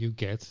brownie that you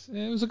get.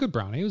 It was a good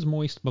brownie. It was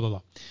moist, blah, blah,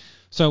 blah.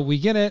 So we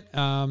get it,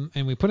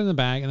 and we put it in the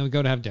bag, and then we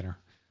go to have dinner.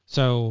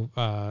 So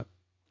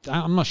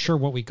I'm not sure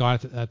what we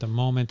got at the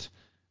moment.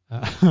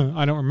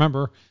 I don't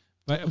remember.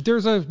 But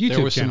there's a YouTube channel.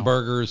 There was some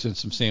burgers and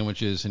some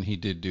sandwiches, and he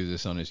did do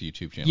this on his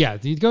YouTube channel. Yeah,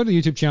 you go to the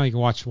YouTube channel, you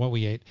can watch what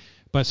we ate.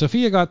 But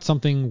Sophia got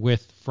something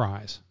with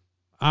fries.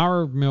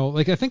 Our meal,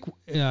 like I think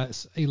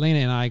Elena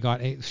and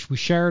I we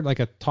shared like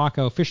a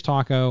taco, fish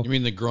taco. You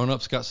mean the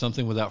grown-ups got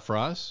something without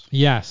fries?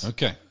 Yes.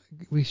 Okay.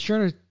 We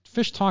shared a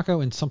fish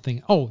taco and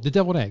something. Oh, the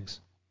deviled eggs.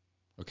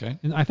 Okay.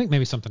 And I think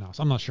maybe something else.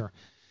 I'm not sure.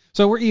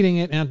 So we're eating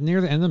it, and near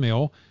the end of the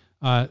meal,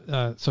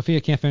 Sophia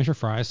can't finish her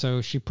fries,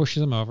 so she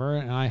pushes them over,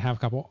 and I have a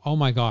couple. Oh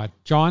my God,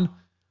 John,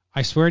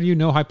 I swear to you,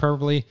 no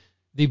hyperbole,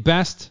 the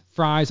best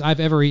fries I've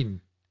ever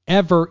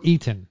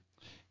eaten.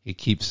 He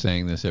keeps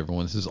saying this,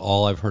 everyone. This is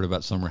all I've heard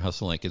about Summer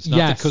House and Lake. It's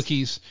not the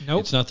cookies.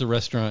 Nope. It's not the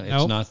restaurant.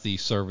 It's not the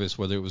service,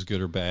 whether it was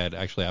good or bad.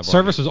 Actually,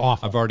 service was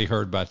awful. I've already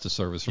heard about the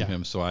service from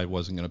him, so I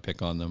wasn't going to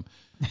pick on them.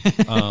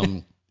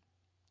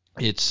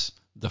 It's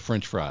the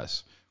French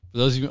fries. For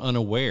those of you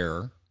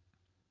unaware,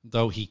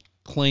 though he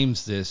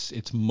claims this,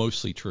 it's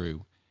mostly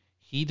true.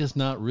 He does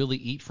not really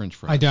eat French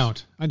fries.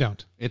 I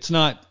don't. It's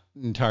not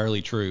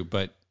entirely true,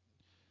 but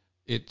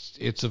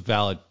it's a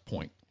valid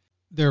point.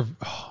 They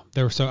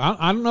were so,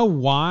 I don't know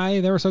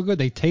why they were so good.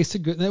 They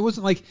tasted good. It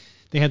wasn't like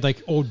they had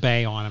like Old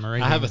Bay on them or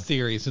anything. I have a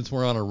theory, since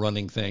we're on a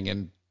running thing,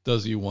 and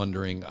those of you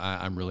wondering,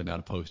 I'm really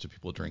not opposed to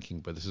people drinking,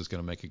 but this is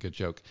going to make a good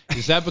joke.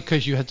 Is that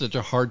because you had such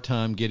a hard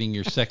time getting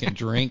your second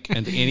drink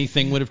and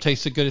anything would have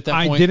tasted good at that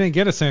point? I didn't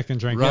get a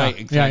second drink. Right,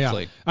 yeah.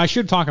 exactly. Yeah. I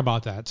should talk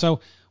about that.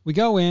 So we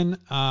go in,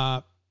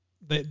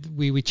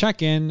 we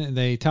check in, and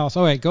they tell us,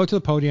 hey, go to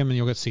the podium and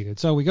you'll get seated.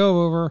 So we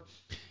go over,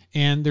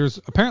 and there's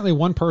apparently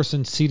one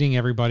person seating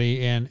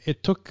everybody, and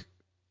it took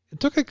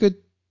a good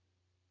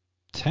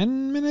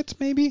 10 minutes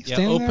maybe.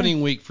 Yeah,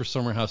 opening week for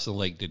Summer House and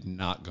Lake did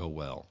not go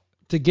well.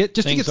 Things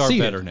to get seated.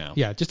 Better now.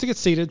 Yeah, just to get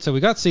seated. So we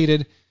got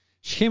seated.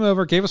 She came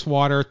over, gave us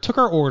water, took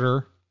our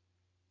order,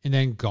 and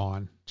then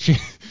gone.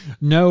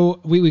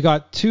 We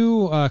got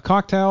 2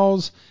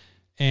 cocktails,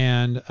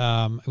 and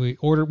we'd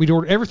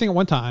ordered everything at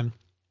one time,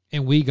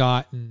 and we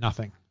got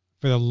nothing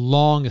for the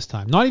longest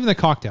time. Not even the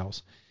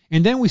cocktails.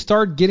 And then we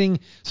started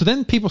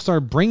then people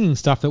started bringing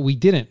stuff that we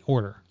didn't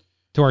order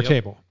to our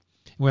table.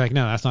 And we're like,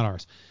 no, that's not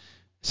ours.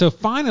 So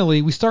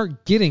finally we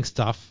start getting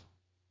stuff,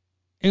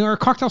 and our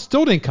cocktails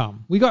still didn't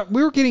come. We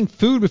were getting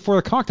food before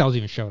the cocktails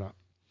even showed up.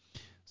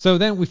 So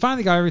then we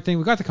finally got everything.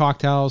 We got the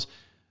cocktails.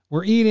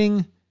 We're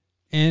eating,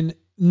 and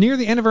near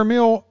the end of our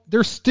meal,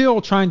 they're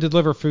still trying to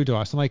deliver food to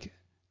us. I'm like,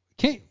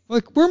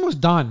 we're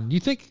almost done. Do you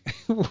think?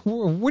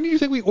 When do you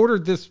think we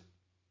ordered this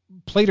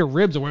plate of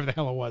ribs or whatever the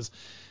hell it was?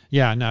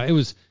 Yeah, no, it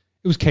was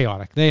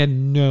chaotic. They had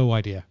no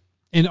idea.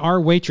 And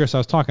our waitress, I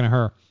was talking to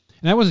her,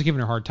 and I wasn't giving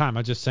her a hard time. I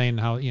was just saying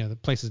how the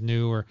place is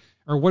new, or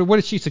what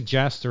did she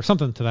suggest, or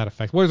something to that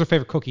effect. What is her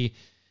favorite cookie?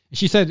 And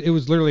she said it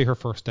was literally her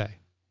first day.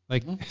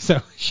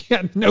 So she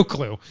had no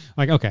clue.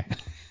 Like, okay.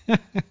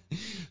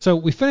 So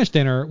we finished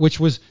dinner,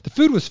 the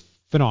food was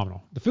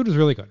phenomenal. The food was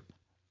really good.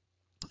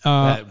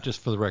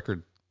 Just for the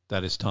record,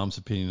 that is Tom's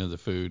opinion of the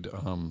food.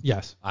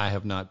 Yes. I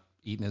have not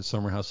eaten at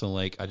Summer House on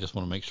Lake. I just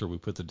want to make sure we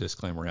put the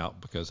disclaimer out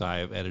because I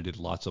have edited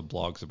lots of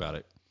blogs about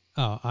it.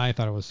 Oh, I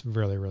thought it was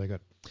really, really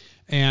good.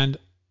 And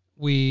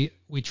we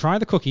try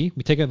the cookie.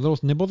 We take a little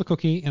nibble of the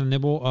cookie and a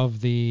nibble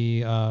of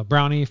the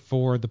brownie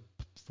for the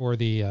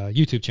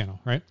YouTube channel,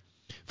 right?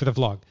 For the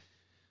vlog.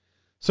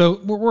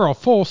 So we're all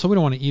full, so we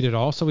don't want to eat it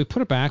all. So we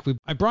put it back.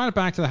 I brought it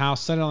back to the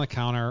house, set it on the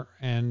counter,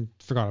 and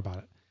forgot about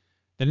it.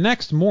 The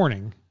next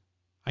morning,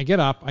 I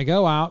get up, I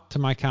go out to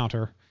my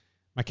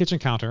kitchen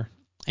counter,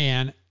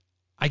 and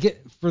I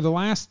get, for the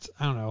last,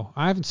 I don't know,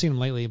 I haven't seen them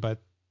lately, but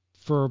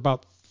for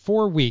about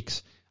 4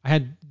 weeks, I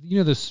had,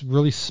 this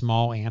really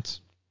small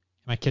ants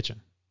in my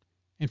kitchen.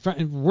 In front,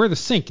 and where the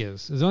sink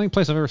is the only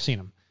place I've ever seen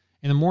them.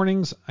 In the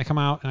mornings, I come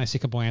out and I see a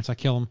couple ants, I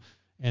kill them,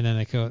 and then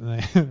they go,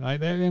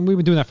 and we've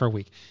been doing that for a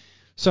week.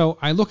 So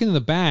I look into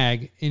the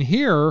bag, and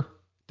here,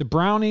 the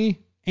brownie,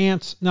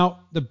 ants,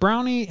 now the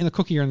brownie and the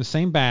cookie are in the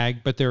same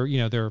bag, but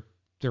they're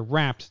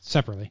wrapped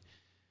separately.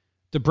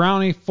 The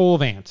brownie full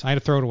of ants. I had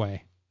to throw it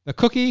away. The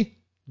cookie,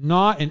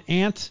 not an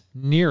ant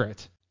near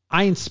it.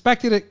 I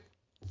inspected it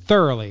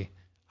thoroughly.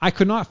 I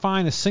could not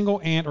find a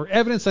single ant or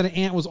evidence that an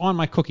ant was on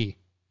my cookie.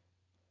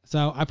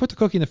 So I put the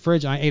cookie in the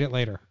fridge and I ate it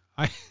later.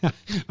 I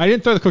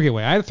didn't throw the cookie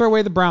away. I had to throw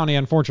away the brownie,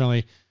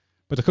 unfortunately,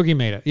 but the cookie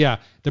made it. Yeah,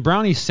 the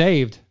brownie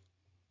saved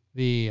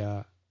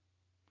the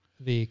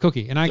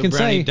cookie. And I can say...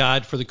 The brownie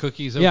died for the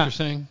cookie, is that what you're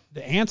saying?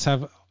 The ants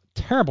have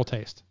terrible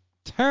taste.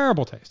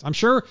 Terrible taste. I'm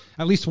sure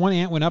at least one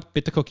ant went up,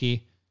 bit the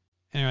cookie,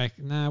 and they're like,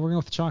 nah, we're going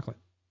with the chocolate.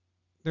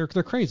 They're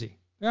crazy.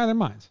 They're out of their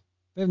minds.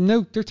 They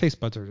have their taste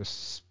buds are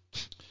just...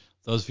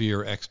 Those of you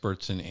who are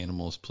experts in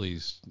animals,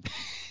 please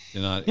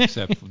do not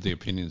accept the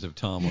opinions of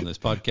Tom on this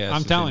podcast.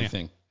 I'm telling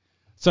you.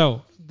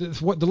 So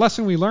what the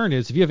lesson we learned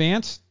is if you have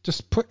ants,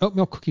 just put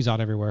oatmeal cookies out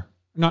everywhere.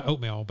 Not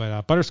oatmeal,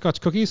 but butterscotch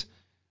cookies.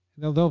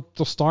 They'll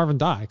starve and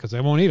die because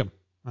they won't eat them.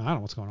 I don't know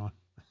what's going on.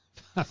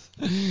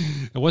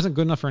 It wasn't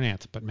good enough for an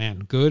ant, but man,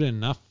 good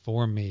enough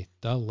for me.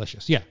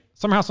 Delicious. Yeah.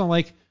 Summer House on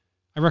Lake.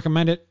 I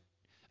recommend it.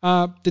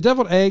 The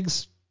deviled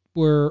eggs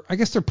were, I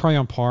guess they're probably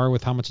on par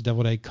with how much a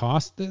deviled egg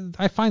costs.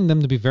 I find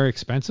them to be very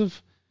expensive.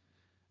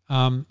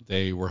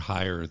 They were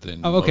higher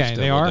than most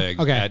deviled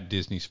eggs at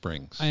Disney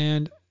Springs.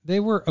 And they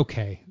were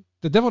okay.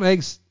 The deviled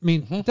eggs,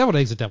 deviled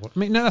eggs are deviled.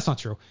 No, that's not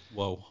true.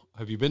 Whoa.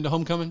 Have you been to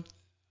Homecoming?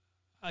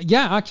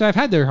 Yeah, actually, I've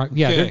had their,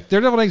 their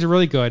deviled eggs are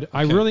really good. Okay.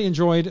 I really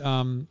enjoyed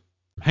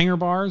Hanger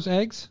Bars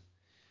eggs.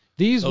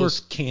 Those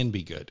can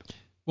be good.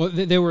 Well,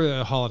 they were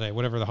a holiday,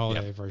 whatever the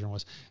holiday version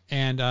was.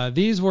 And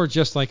these were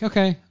just like,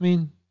 okay,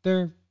 they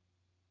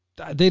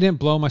didn't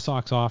blow my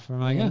socks off. I'm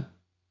like,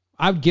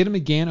 I would get them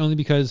again only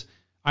because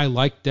I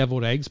like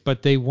deviled eggs,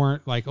 but they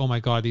weren't like, oh my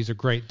God, these are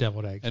great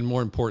deviled eggs. And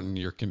more important,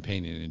 your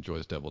companion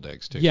enjoys deviled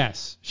eggs too.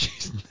 Yes.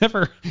 She's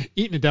never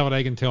eaten a deviled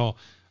egg until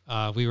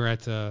we were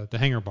at the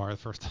Hanger Bar the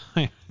first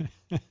time.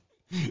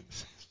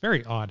 It's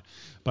very odd,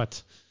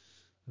 but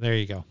there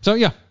you go. So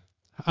yeah,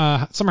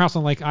 Summer House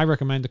on Lake, I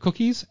recommend the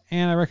cookies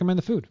and I recommend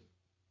the food.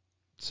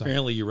 So.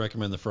 Apparently you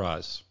recommend the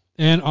fries.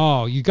 And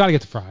you got to get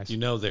the fries. You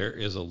know there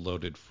is a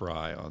loaded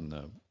fry on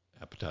the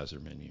appetizer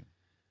menu.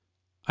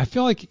 I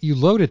feel like you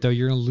load it though,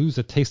 you're gonna lose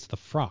the taste of the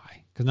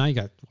fry because now you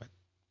got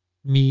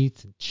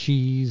meat and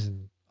cheese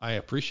and. I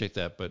appreciate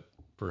that, but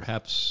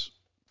perhaps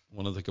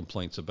one of the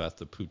complaints about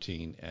the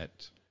poutine at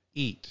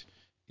Eat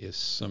is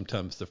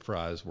sometimes the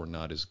fries were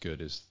not as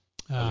good as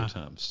other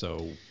times.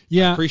 So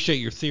I appreciate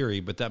your theory,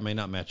 but that may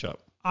not match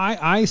up.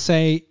 I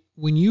say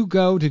when you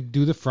go to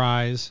do the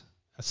fries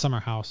at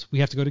Summer House, we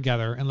have to go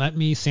together and let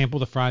me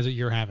sample the fries that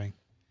you're having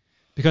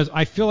because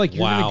I feel like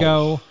you're gonna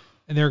go.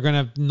 And they're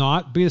going to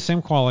not be the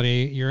same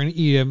quality. You're going to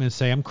eat them and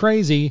say, I'm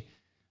crazy.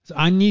 So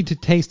I need to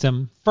taste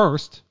them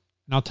first.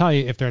 And I'll tell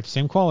you if they're at the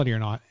same quality or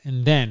not.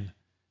 And then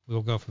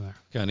we'll go from there.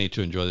 Okay, I need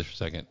to enjoy this for a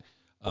second.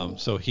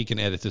 So he can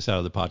edit this out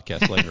of the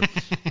podcast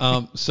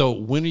later. So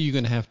when are you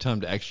going to have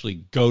time to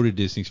actually go to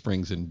Disney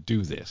Springs and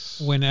do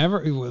this?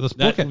 Whenever. Let's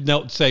book it.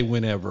 No, say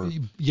whenever.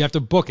 You have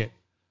to book it.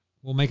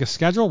 We'll make a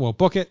schedule. We'll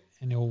book it.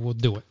 And we'll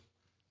do it.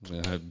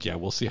 Yeah,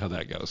 we'll see how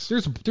that goes.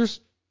 There's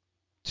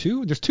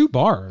two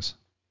bars.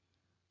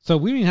 So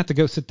we don't even have to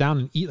go sit down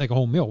and eat like a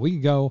whole meal. We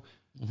can go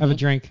have a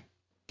drink,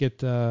 get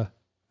some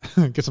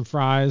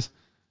fries.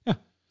 Yeah.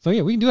 So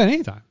yeah, we can do that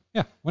anytime.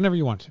 Yeah, whenever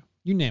you want to.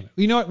 You name it.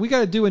 You know what? We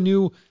got to do a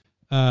new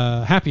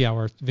happy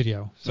hour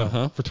video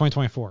for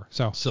 2024.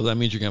 So that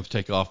means you're gonna have to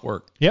take off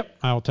work. Yep,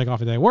 I will take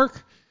off a day of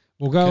work.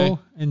 We'll go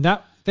and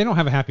that they don't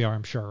have a happy hour,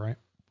 I'm sure, right?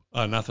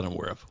 Not that I'm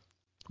aware of.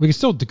 We can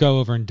still go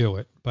over and do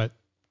it, but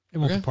it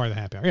won't be part of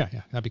the happy hour.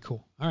 Yeah, that'd be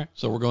cool. All right.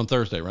 So we're going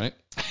Thursday, right?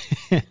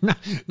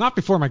 Not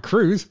before my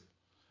cruise.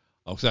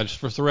 Oh, so just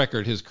for the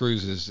record, his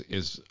cruise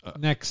is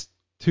next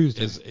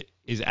Tuesday.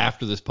 Is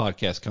after this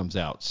podcast comes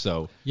out.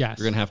 So yes.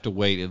 You're gonna have to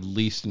wait at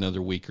least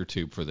another week or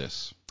two for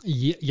this.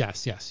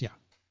 Yes,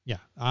 yeah.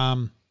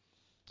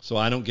 So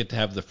I don't get to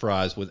have the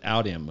fries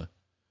without him.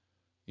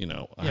 You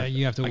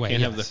have to wait. I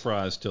can't have the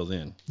fries till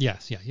then.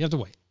 Yes, you have to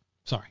wait.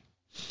 Sorry.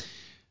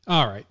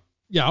 All right.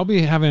 Yeah, I'll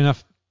be having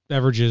enough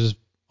beverages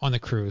on the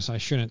cruise. I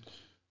shouldn't.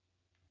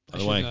 By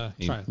the way,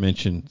 you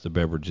mentioned the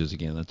beverages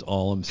again. That's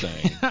all I'm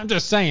saying. I'm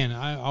just saying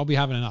I'll be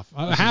having enough.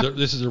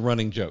 This is a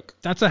running joke.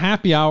 That's a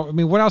happy hour. I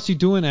mean, what else are you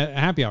doing at a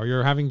happy hour?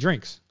 You're having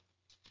drinks.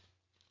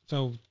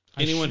 So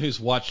anyone who's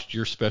watched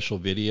your special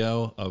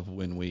video of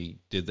when we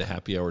did the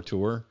happy hour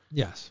tour,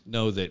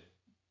 know that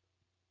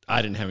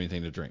I didn't have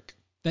anything to drink.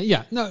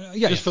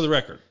 Just for the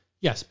record.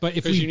 Yes, but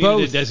if we both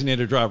needed a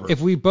designated driver.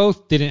 If we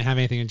both didn't have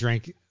anything to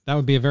drink, that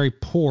would be a very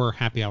poor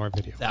happy hour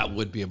video. That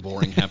would be a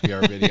boring happy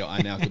hour video.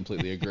 I now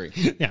completely agree.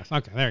 Yes.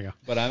 Okay. There you go.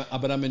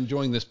 But I'm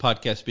enjoying this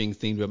podcast being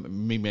themed about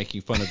me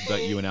making fun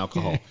about you and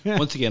alcohol.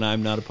 Once again,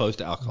 I'm not opposed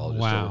to alcohol.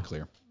 Just so we're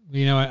clear.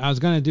 You know what? I was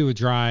going to do a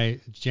dry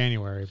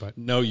January, but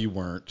no, you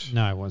weren't.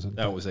 No, I wasn't.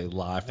 That was a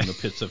lie from the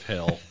pits of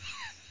hell.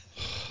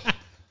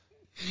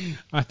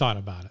 I thought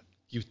about it.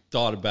 You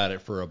thought about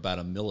it for about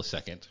a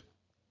millisecond.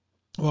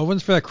 Well, if it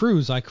wasn't for that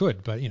cruise, I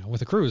could, but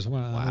with a cruise, what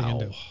are you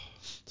gonna do?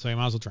 So you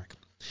might as well drink.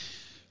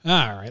 All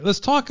right,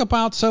 let's talk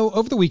about, so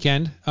over the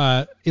weekend,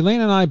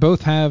 Elaine and I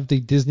both have the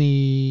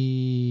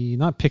Disney,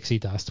 not pixie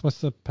dust.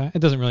 It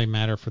doesn't really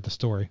matter for the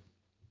story.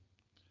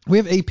 We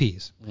have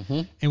APs,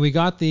 and we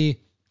got the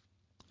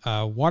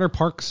Water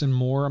Parks and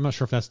More. I'm not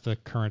sure if that's the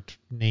current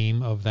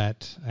name of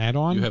that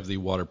add-on. You have the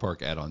Water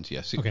Park add-ons,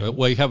 yes. Okay.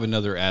 Well, you have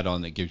another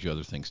add-on that gives you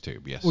other things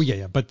too, yes. Well,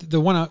 yeah. But the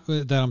one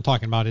that I'm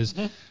talking about is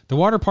the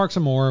Water Parks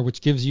and More,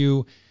 which gives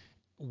you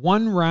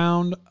one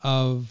round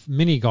of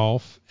mini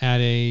golf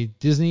at a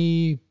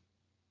Disney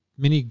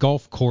mini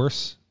golf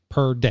course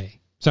per day.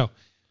 So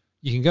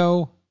you can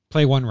go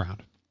play one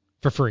round.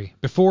 for free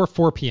before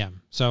 4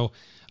 p.m. So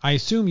I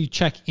assume you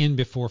check in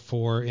before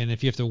 4, and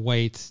if you have to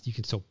wait, you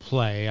can still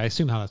play. I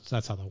assume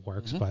that's how that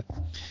works, but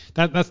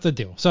that's the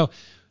deal. So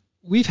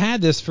we've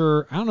had this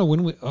for, I don't know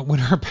when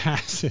our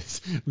pass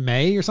is,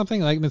 May or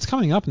something. Like, it's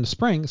coming up in the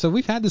spring. So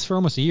we've had this for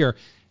almost a year.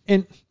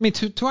 And I mean,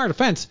 to our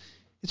defense,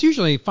 it's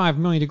usually 5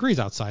 million degrees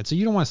outside, so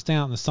you don't want to stay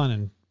out in the sun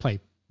and play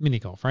mini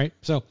golf, right?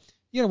 So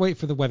you got to wait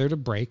for the weather to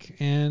break,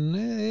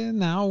 and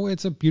now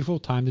it's a beautiful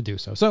time to do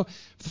so. So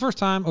for the first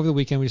time over the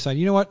weekend, we decided,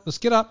 you know what, let's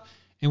get up,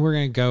 and we're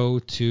going to go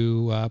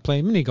to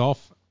play mini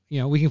golf. You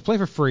know, we can play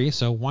for free,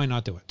 so why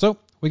not do it? So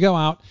we go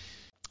out.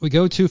 We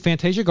go to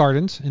Fantasia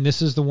Gardens, and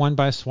this is the one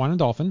by Swan and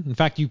Dolphin. In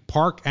fact, you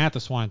park at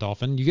the Swan and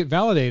Dolphin. You get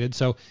validated,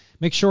 so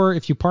make sure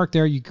if you park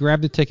there, you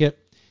grab the ticket,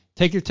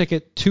 take your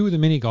ticket to the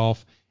mini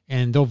golf,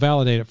 and they'll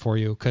validate it for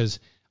you, because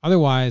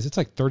otherwise it's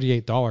like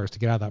 $38 to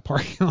get out of that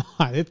parking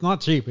lot. It's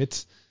not cheap.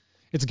 It's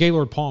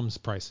Gaylord Palms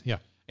price. Yeah.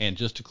 And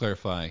just to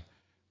clarify,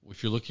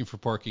 if you're looking for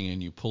parking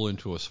and you pull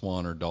into a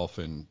Swan or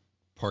Dolphin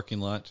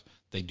parking lot,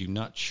 they do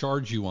not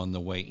charge you on the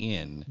way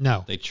in.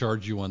 No. They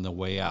charge you on the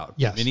way out.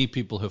 Yes. Many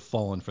people have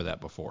fallen for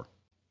that before.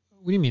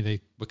 What do you mean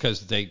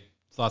Because they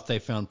thought they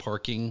found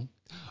parking.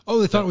 Oh,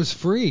 they thought it was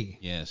free.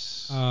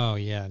 Yes. Oh,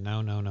 yeah.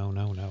 No.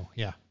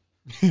 Yeah.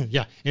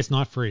 Yeah, it's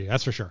not free.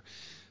 That's for sure.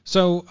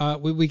 So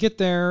we get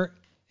there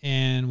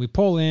and we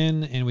pull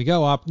in and we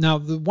go up. Now,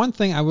 the one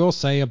thing I will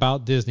say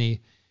about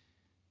Disney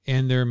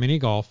and their mini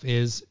golf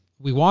is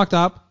we walked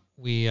up.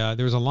 There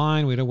was a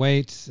line. We had to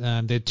wait.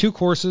 They had 2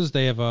 courses.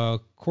 They have a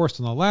course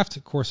on the left,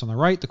 a course on the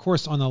right. The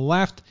course on the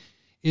left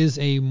is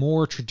a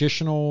more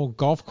traditional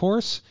golf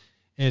course.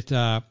 It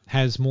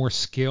has more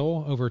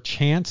skill over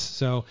chance.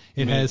 So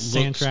it has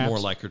sand traps. It looks more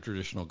like a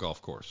traditional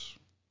golf course.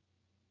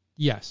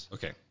 Yes.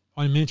 Okay.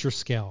 On a miniature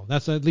scale.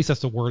 At least that's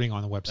the wording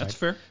on the website. That's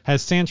fair.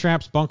 Has sand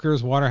traps,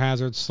 bunkers, water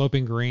hazards,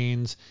 sloping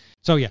greens.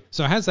 So yeah,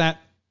 so it has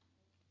that.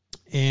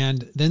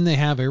 And then they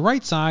have a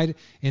right side,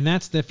 and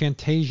that's the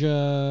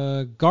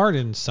Fantasia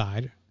Garden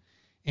side.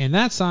 And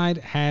that side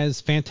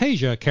has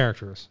Fantasia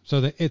characters.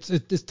 So it's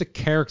the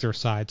character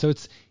side. So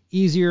it's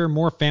easier,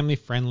 more family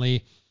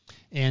friendly.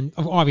 And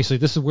obviously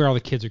this is where all the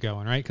kids are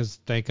going, right? Because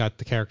they got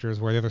the characters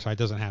where the other side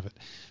doesn't have it.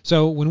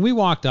 So when we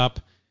walked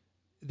up,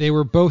 they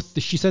were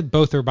both, she said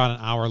both are about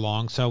an hour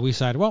long. So we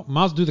decided, well,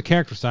 might as well do the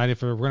character side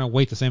if we're going to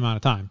wait the same amount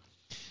of time.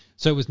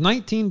 So it was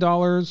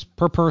 $19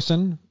 per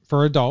person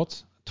for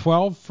adults,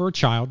 $12 for a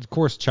child. Of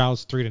course,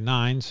 child's 3 to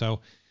 9.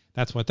 So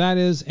that's what that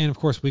is. And of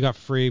course, we got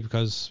free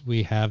because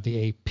we have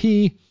the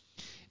AP.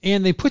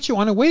 And they put you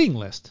on a waiting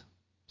list.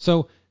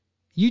 So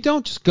you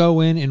don't just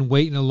go in and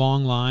wait in a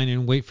long line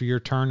and wait for your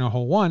turn a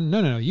whole one.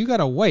 No. You got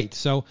to wait.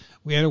 So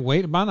we had to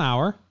wait about an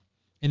hour.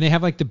 And they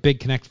have like the big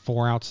Connect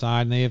 4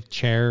 outside, and they have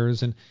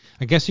chairs, and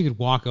I guess you could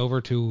walk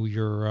over to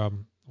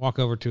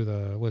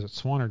the was it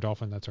Swan or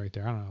Dolphin that's right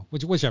there? I don't know,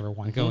 whichever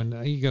one. Go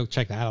and you go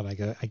check that out,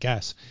 I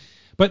guess.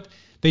 But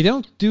they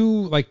don't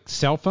do like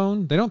cell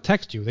phone. They don't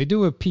text you. They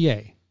do a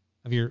PA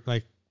of your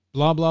like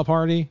blah blah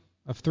party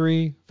of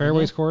 3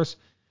 fairways course.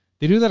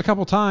 They do that a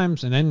couple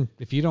times, and then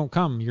if you don't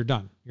come, you're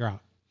done. You're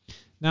out.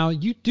 Now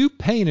you do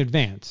pay in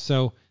advance,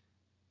 so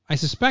I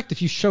suspect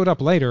if you showed up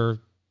later,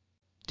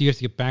 do you have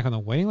to get back on the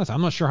waiting list?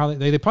 I'm not sure how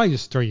they probably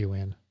just throw you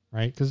in,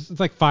 right? Because it's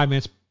like 5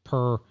 minutes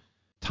per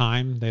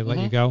time they let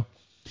you go.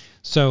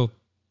 So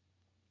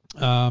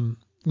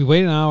we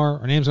waited an hour.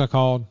 Our names got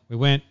called. We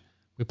went.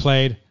 We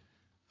played.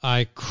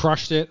 I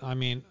crushed it. I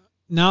mean,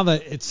 now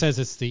that it says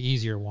it's the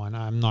easier one,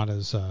 I'm not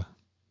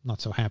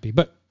so happy.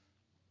 But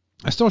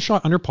I still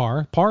shot under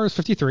par. Par is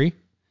 53.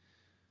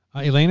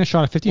 Elena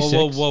shot a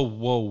 56.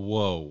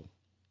 Whoa.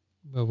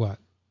 What?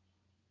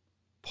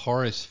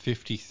 Par is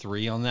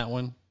 53 on that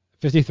one?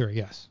 53,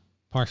 yes.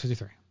 Par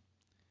 53.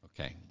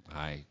 Okay.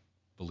 I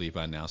believe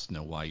I now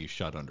know why you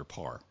shot under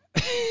par.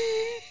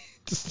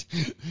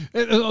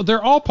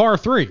 They're all par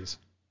 3s.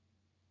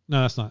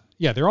 No, that's not.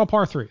 Yeah, they're all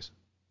par 3s.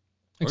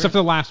 Except for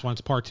the last one,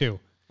 it's par 2.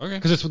 Okay.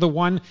 Because it's the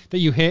one that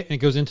you hit and it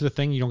goes into the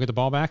thing, you don't get the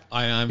ball back.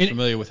 I'm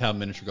familiar with how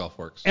miniature golf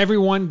works.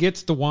 Everyone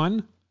gets the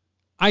one.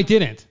 I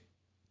didn't.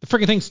 The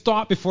freaking thing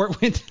stopped before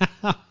it went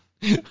down.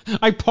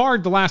 I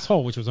parred the last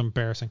hole, which was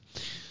embarrassing.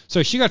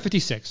 So she got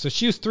 56. So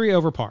she was 3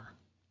 over par.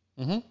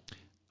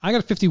 I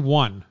got a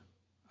 51.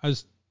 I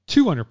was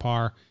 2 under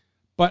par,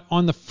 but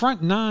on the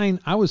front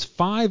 9, I was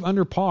 5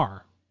 under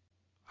par.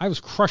 I was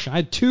crushing. I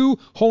had 2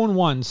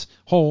 hole-in-ones,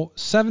 hole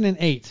 7 and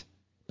 8,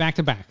 back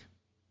to back.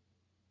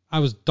 I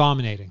was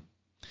dominating.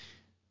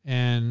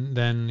 And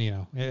then,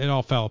 it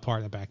all fell apart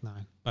in the back 9.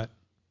 But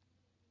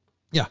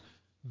yeah,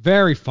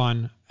 very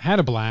fun. Had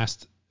a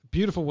blast.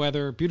 Beautiful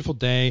weather, beautiful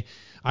day.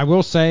 I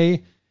will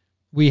say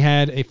we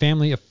had a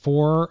family of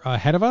 4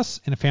 ahead of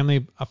us and a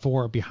family of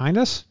 4 behind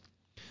us.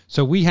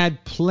 So we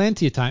had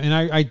plenty of time,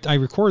 and I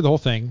recorded the whole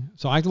thing.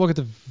 So I can look at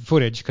the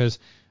footage because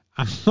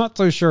I'm not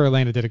so sure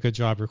Elena did a good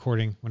job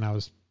recording when I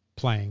was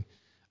playing.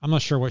 I'm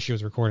not sure what she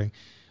was recording.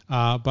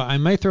 But I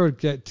may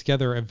get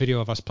together a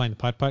video of us playing the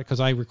putt-putt because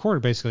I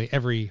recorded basically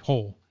every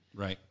hole.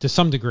 Right. To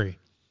some degree.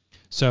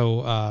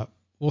 So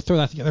we'll throw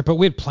that together. But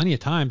we had plenty of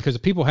time because the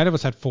people ahead of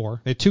us had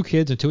 4. They had 2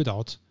 kids and 2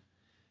 adults.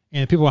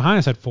 And the people behind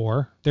us had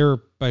 4. They were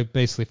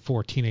basically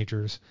 4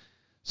 teenagers.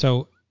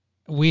 So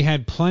we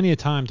had plenty of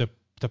time to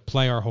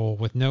play our whole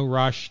with no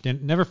rush.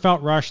 Never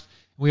felt rushed.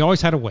 We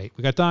always had to wait.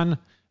 We got done.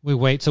 We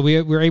wait. So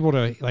we were able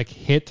to like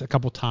hit a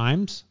couple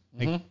times,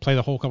 like play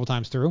the whole couple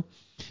times through.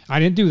 I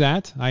didn't do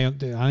that. I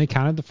only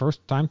counted the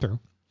first time through.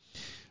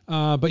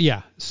 But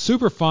yeah,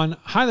 super fun.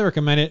 Highly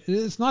recommend it.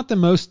 It's not the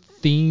most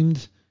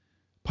themed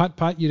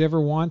putt-putt you'd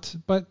ever want,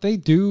 but they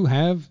do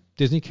have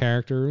Disney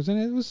characters, and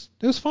it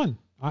was fun.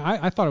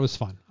 I thought it was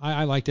fun.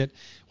 I liked it.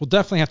 We'll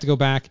definitely have to go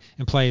back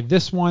and play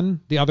this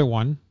one, the other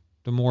one,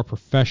 the more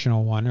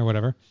professional one or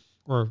whatever,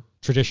 or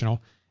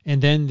traditional,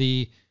 and then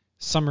the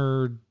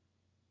Summer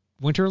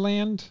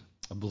Winterland.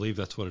 I believe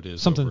that's what it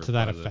is. Something to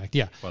that effect.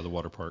 Yeah. By the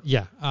water park.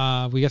 Yeah.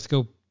 We have to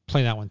go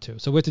play that one too.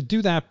 So we have to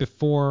do that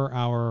before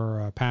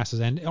our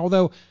passes end.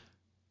 Although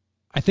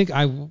I think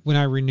when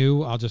I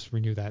renew, I'll just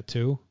renew that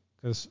too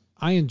because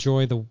I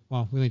enjoy we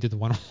only did the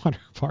one water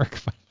park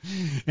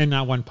and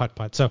not one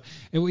putt-putt. So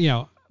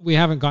we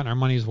haven't gotten our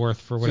money's worth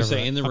for whatever. So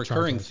in the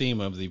recurring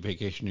theme of the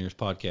Vacationers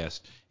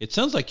podcast, it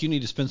sounds like you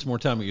need to spend some more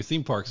time at your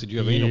theme parks that you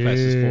have annual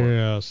passes for.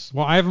 Yes.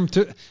 Well, I have them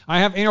too. I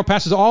have annual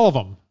passes, all of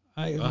them.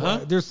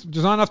 There's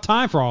not enough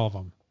time for all of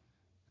them.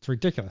 It's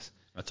ridiculous.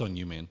 That's on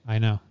you, man. I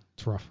know.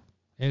 It's rough.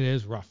 It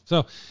is rough.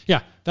 So,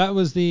 yeah, that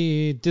was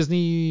the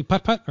Disney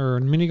putt-putt or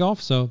mini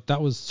golf. So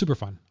that was super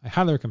fun. I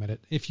highly recommend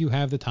it if you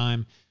have the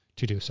time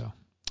to do so.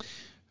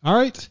 All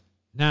right.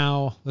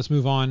 Now let's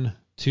move on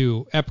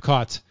to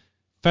Epcot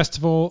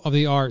Festival of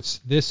the Arts.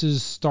 This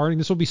is starting.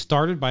 This will be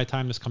started by the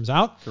time this comes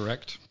out.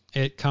 Correct.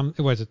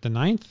 Was it the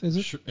 9th? Is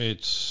it?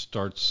 It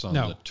starts on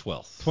the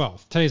 12th.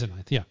 12th. Today's the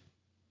 9th. Yeah.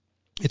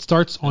 It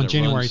starts on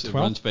January 12th. It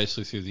runs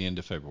basically through the end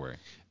of February.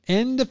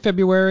 End of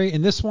February,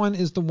 and this one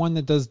is the one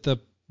that does the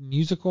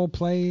musical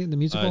play, the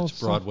musical. It's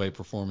Broadway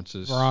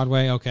performances.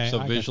 Broadway, okay. So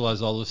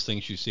visualize all those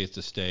things you see at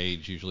the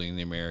stage, usually in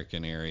the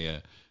American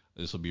area.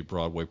 This will be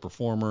Broadway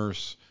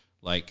performers.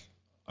 Like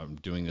I'm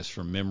doing this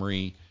from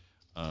memory.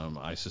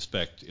 I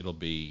suspect it'll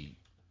be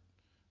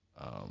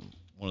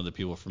one of the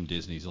people from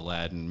Disney's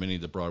Aladdin, many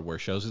of the Broadway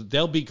shows.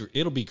 It'll be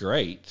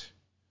great.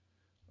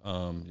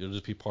 It'll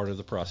just be part of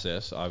the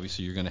process.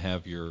 Obviously, you're going to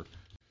have your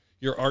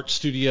art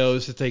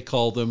studios that they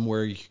call them,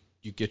 where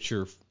you get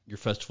your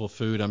festival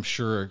food. I'm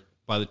sure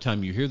by the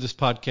time you hear this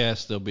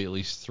podcast, there'll be at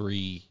least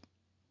 3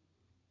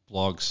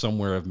 blogs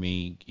somewhere of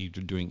me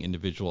either doing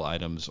individual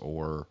items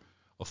or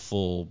a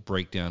full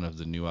breakdown of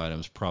the new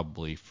items,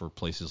 probably for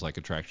places like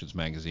Attractions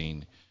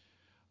Magazine.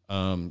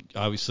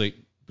 Obviously,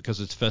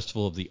 because it's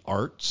Festival of the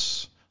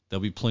Arts,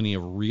 there'll be plenty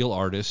of real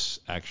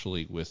artists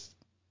actually with,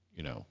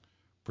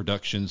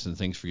 productions and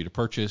things for you to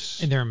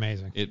purchase. And they're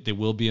amazing. They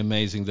will be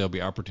amazing. There'll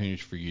be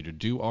opportunities for you to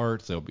do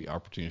art. There'll be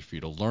opportunities for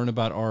you to learn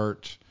about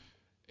art.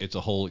 It's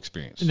a whole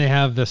experience. And they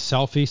have the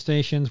selfie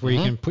stations where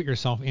you can put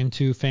yourself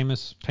into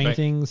famous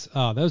paintings.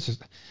 Right.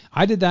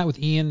 I did that with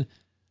Ian.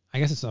 I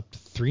guess it's up to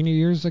 3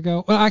 years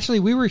ago. Well, actually,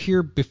 we were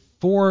here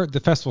before the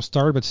festival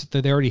started,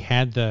 but they already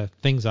had the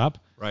things up.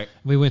 Right.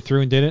 We went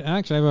through and did it.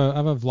 Actually, I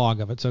have a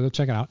vlog of it, so go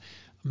check it out.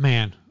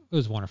 Man, it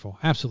was wonderful.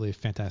 Absolutely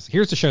fantastic.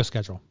 Here's the show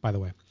schedule, by the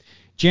way.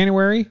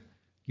 January,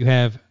 you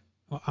have,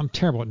 I'm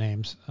terrible at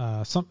names.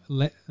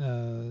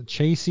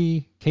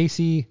 Casey. That's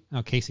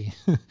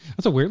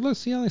a weird, let's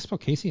see how they spell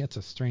Casey. That's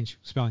a strange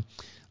spelling.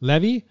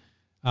 Levy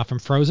from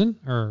Frozen,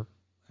 or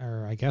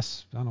I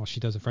guess, I don't know what she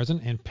does at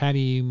Frozen, and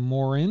Patty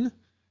Morin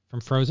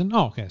from Frozen.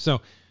 Oh, okay. So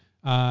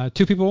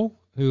 2 people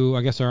who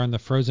I guess are on the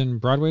Frozen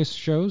Broadway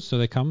shows. So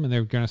they come and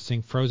they're going to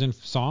sing Frozen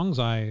songs,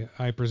 I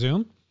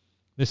presume.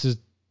 This is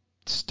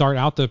start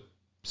out the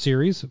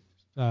series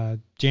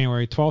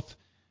January 12th.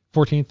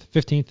 14th,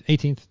 15th,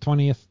 18th,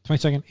 20th,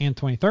 22nd, and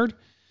 23rd.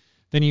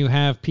 Then you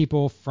have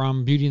people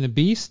from Beauty and the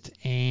Beast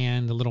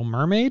and The Little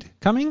Mermaid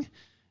coming,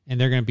 and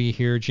they're going to be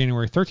here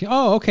January 13th.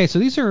 Oh, okay. So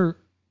these are...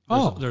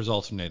 There's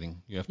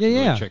alternating. You have to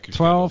really check your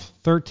 12, schedule.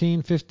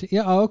 13, 15.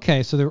 Yeah,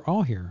 okay. So they're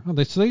all here.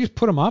 So they just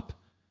put them up?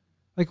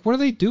 Like, what are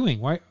they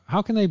doing? Why?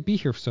 How can they be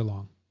here for so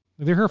long?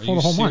 They're here for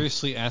the whole month. Are you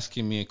seriously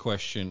asking me a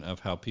question of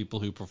how people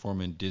who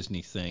perform in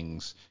Disney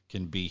things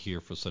can be here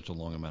for such a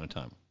long amount of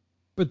time?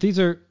 But these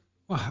are...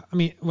 I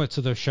mean, what? So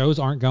the shows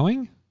aren't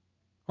going,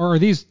 or are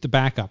these the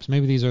backups?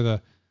 Maybe these are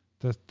the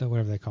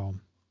whatever they call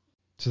them,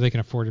 so they can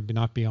afford to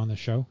not be on the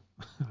show.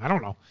 I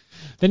don't know.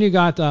 Then you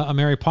got a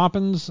Mary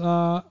Poppins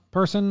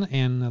person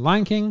and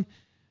Lion King,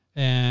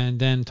 and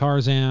then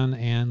Tarzan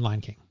and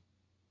Lion King.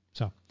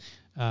 So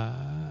there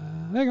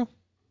you go.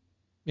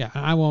 Yeah,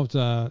 I won't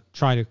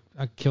try to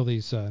kill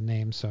these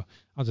names, so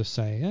I'll just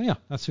say yeah,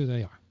 that's who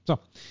they are. So.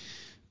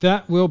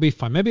 That will be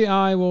fun. Maybe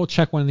I will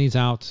check one of these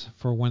out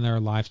for when there are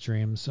live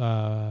streams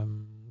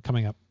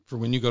coming up. For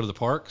when you go to the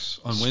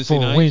parks on Wednesday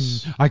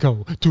nights? When I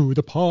go to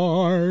the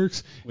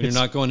parks. When you're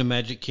not going to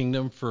Magic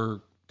Kingdom for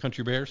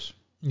Country Bears?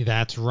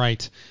 That's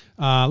right.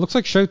 Looks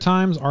like show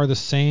times are the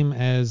same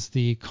as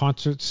the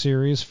concert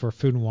series for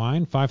Food and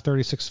Wine, 5:30,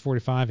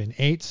 6:45, and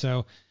 8.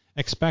 So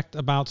expect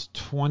about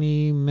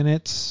 20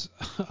 minutes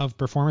of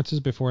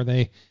performances before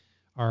they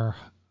are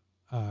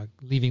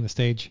leaving the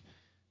stage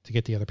to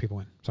get the other people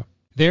in. So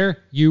there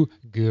you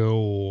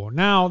go.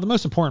 Now, the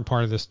most important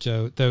part of this,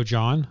 though,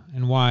 John,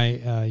 and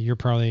why you're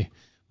probably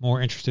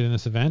more interested in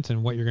this event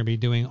and what you're going to be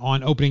doing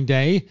on opening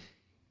day,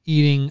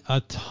 eating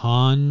a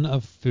ton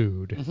of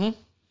food. Mm-hmm.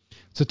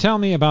 So tell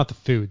me about the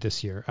food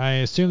this year. I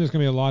assume there's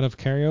going to be a lot of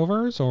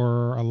carryovers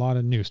or a lot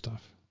of new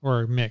stuff,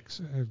 or a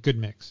good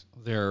mix.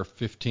 There are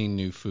 15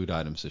 new food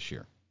items this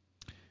year,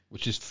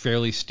 which is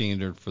fairly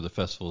standard for the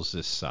festivals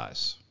this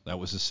size. That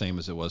was the same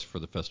as it was for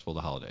the Festival of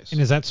the Holidays. And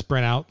is that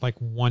spread out like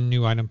one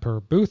new item per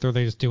booth, or are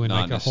they just doing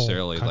Not like a whole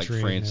necessarily. Like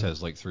country? France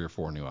has like 3 or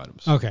 4 new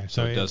items. Okay,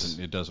 so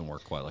it doesn't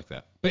work quite like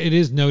that. But it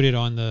is noted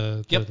on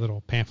the little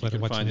pamphlet. You can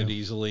of what's find new. it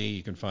easily.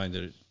 You can find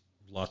it at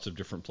lots of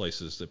different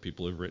places that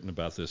people have written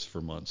about this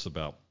for months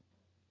about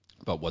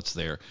what's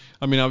there.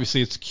 I mean,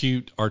 obviously it's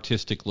cute,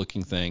 artistic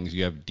looking things.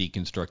 You have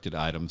deconstructed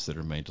items that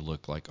are made to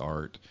look like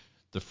art.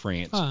 The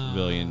France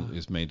Pavilion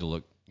is made to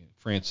look.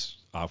 France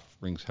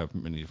offerings have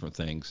many different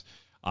things.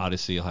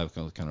 Odyssey will have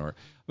kind of art.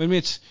 I mean,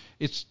 it's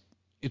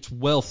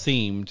well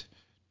themed.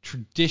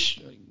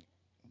 Tradition.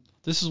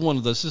 This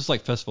is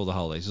like Festival of the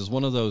Holidays. This is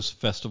one of those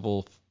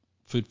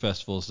food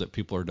festivals that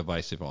people are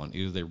divisive on.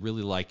 Either they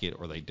really like it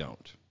or they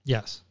don't.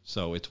 Yes.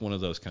 So it's one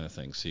of those kind of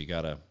things. So you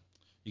gotta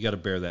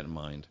bear that in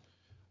mind.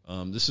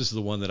 This is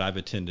the one that I've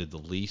attended the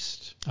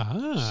least.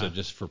 So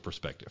just for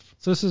perspective.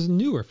 So this is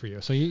newer for you.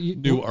 So you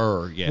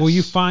newer, yes. Will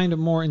you find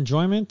more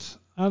enjoyment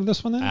out of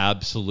this one then?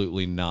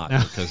 Absolutely not,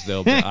 because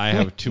I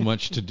have too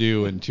much to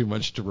do and too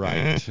much to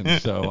write, and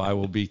so I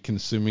will be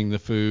consuming the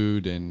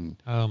food and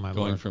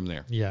going from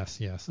there. Yes.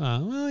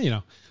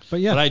 Well, but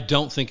yeah. But I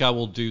don't think I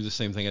will do the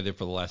same thing I did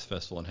for the last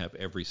festival and have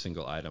every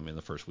single item in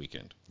the first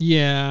weekend.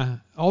 Yeah.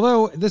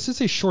 Although this is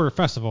a shorter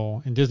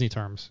festival in Disney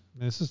terms.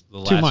 This is 2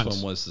 months. The last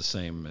one was the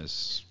same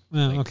as.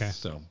 Okay.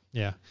 So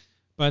yeah.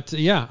 But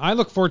yeah, I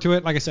look forward to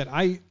it. Like I said,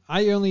 I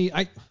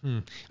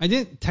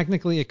didn't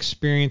technically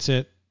experience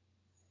it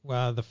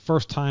the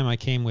first time I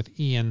came with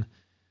Ian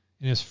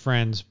and his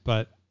friends,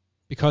 but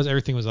because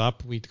everything was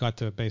up, we got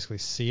to basically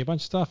see a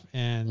bunch of stuff,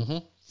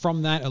 and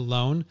from that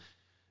alone,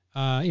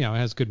 it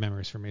has good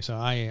memories for me. So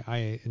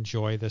I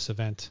enjoy this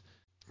event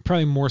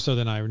probably more so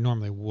than I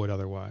normally would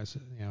otherwise.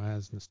 It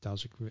has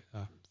nostalgic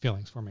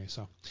feelings for me.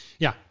 So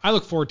yeah, I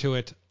look forward to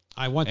it.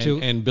 I want to.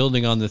 And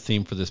building on the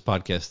theme for this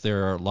podcast,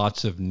 there are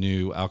lots of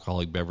new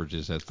alcoholic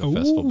beverages at the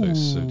festival booth.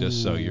 So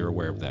just so you're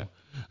aware of that.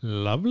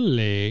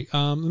 Lovely.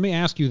 Let me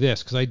ask you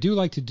this, because I do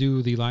like to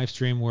do the live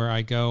stream where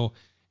I go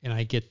and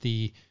I get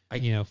the, I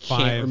 5.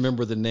 can't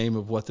remember the name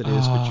of what that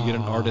is, but you get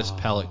an artist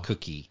palette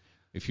cookie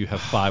if you have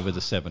 5 of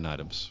the 7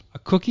 items. A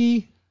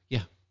cookie?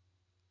 Yeah.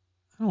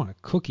 I don't want a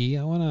cookie.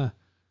 I want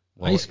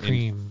ice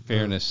cream. In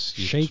fairness,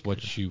 shake.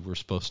 What you were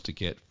supposed to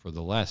get for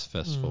the last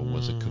festival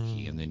was a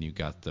cookie, and then you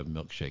got the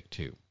milkshake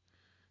too.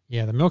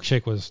 Yeah, the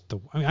milkshake was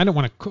I don't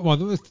want to. Well,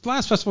 the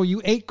last festival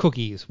you ate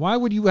cookies. Why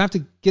would you have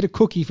to get a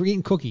cookie for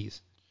eating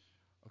cookies?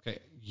 Okay,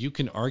 you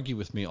can argue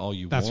with me all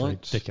you want.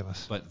 That's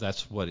ridiculous. But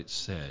that's what it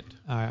said.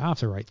 I'll have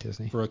to write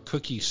Disney. For a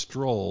cookie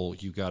stroll,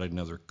 you got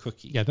another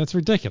cookie. Yeah, that's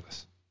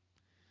ridiculous.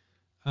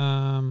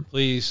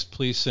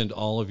 Please send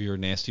all of your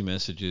nasty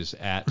messages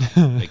at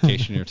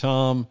Vacationeer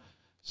Tom.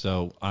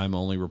 So I'm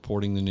only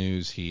reporting the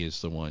news. He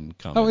is the one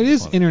commenting. Oh, it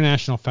is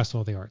International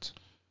Festival of the Arts.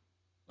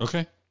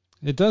 Okay.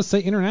 It does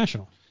say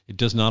international. It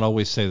does not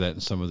always say that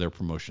in some of their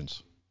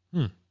promotions.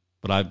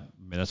 But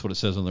that's what it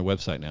says on their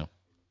website now.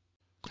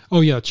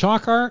 Oh yeah,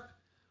 chalk art.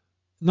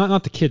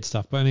 Not the kid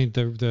stuff, but I mean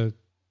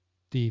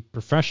the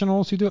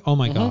professionals who do it. Oh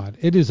my God,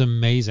 it is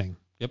amazing.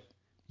 Yep.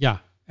 Yeah,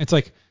 it's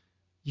like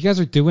you guys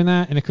are doing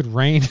that, and it could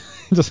rain,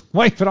 just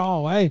wipe it all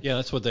away. Yeah,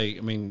 that's what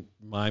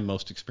my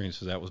most experience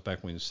with that was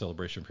back when the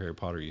Celebration of Harry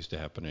Potter used to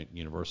happen at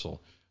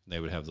Universal. They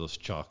would have those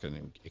chalk,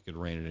 and it could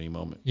rain at any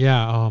moment.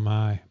 Yeah. Oh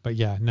my. But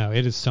yeah, no,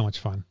 it is so much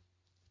fun.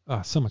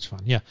 Oh, so much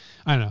fun. Yeah.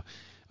 I don't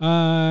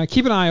know.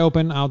 Keep an eye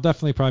open. I'll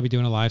definitely probably be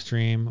doing a live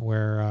stream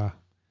where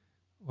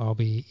I'll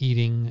be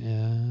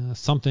eating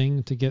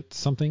something to get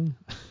something.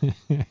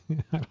 I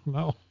don't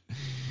know.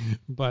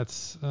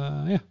 But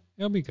yeah,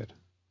 it'll be good.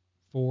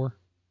 For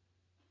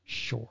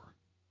sure.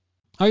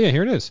 Oh yeah,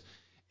 here it is.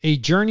 A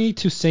Journey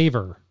to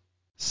Savor.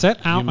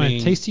 Set out on a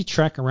tasty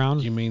trek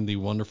around. You mean the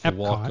wonderful Epcot.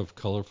 walk of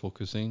colorful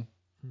cuisine?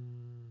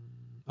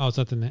 Oh, is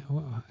that the name?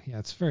 Oh, yeah,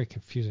 it's very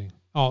confusing.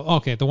 Oh,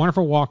 okay. The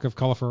wonderful walk of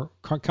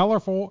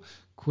colorful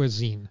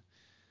cuisine.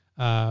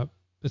 Let's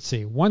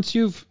see. Once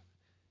you've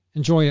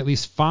enjoyed at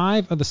least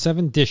 5 of the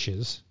 7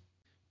 dishes,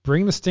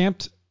 bring the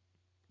stamped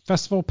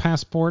festival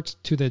passport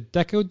to the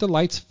Deco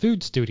Delights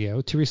Food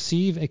Studio to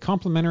receive a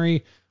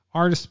complimentary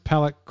artist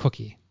palette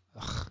cookie.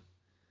 Ugh.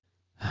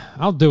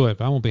 I'll do it,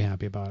 but I won't be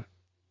happy about it.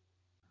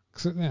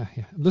 Yeah.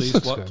 This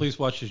looks good. Please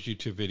watch his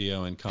YouTube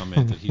video and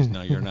comment that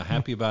you're not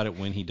happy about it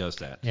when he does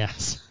that.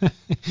 Yes.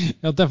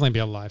 It'll definitely be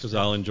a live stream. Because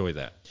I'll enjoy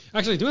that.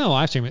 Actually, doing a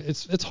live stream,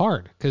 it's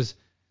hard because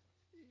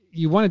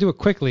you want to do it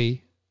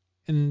quickly,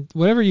 and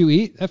whatever you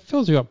eat, that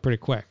fills you up pretty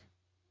quick.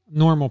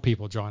 Normal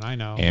people, John, I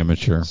know.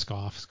 Amateur.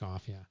 Scoff,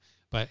 yeah.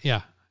 But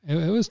yeah,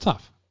 it was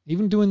tough.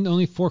 Even doing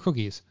only 4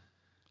 cookies,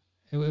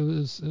 it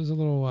was a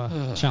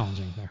little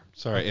challenging there.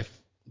 Sorry, if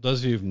those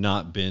of you who've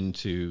not been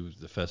to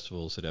the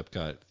festivals at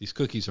Epcot, these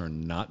cookies are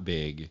not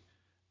big.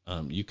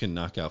 You can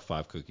knock out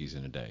 5 cookies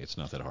in a day. It's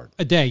not that hard.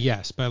 A day,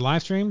 yes, but a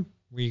live stream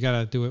where you got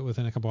to do it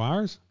within a couple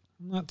hours,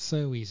 not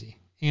so easy.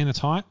 And it's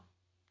hot,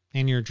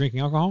 and you're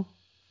drinking alcohol.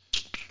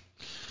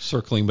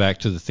 Circling back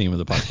to the theme of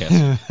the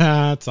podcast.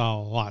 That's a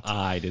lot.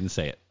 I didn't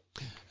say it.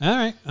 All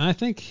right, I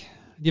think.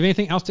 Do you have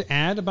anything else to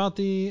add about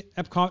the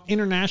Epcot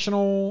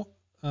International?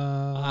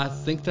 I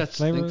think that's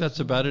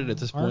about it at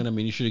this point. I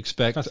mean, you should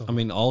expect. Festival. I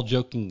mean, all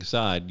joking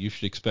aside, you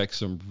should expect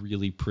some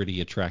really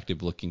pretty,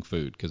 attractive-looking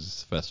food because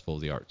it's the Festival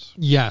of the Arts.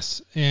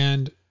 Yes,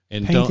 and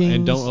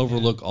don't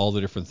overlook all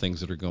the different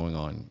things that are going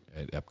on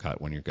at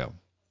Epcot when you go.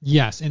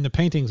 Yes, and the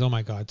paintings. Oh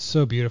my God,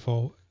 so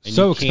beautiful, and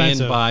so you expensive.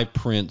 You can buy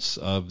prints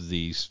of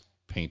these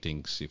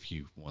paintings if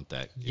you want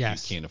that.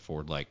 Yes, if you can't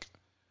afford like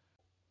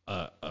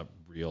a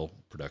real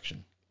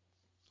production,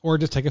 or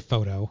just take a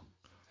photo.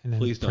 And then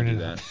please don't do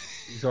that.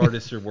 These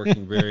artists are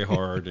working very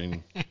hard,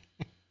 and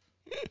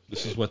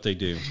this is what they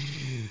do.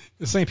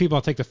 The same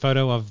people take the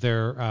photo of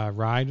their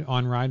ride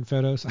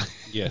photos.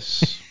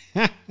 Yes.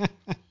 With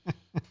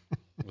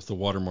the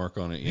watermark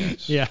on it,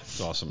 yes. Yes.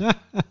 It's awesome.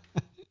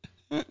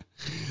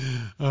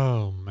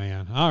 Oh,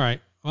 man. All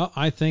right. Well,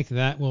 I think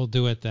that will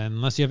do it then.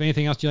 Unless you have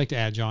anything else you'd like to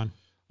add, John.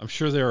 I'm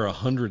sure there are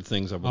 100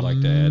 things I would like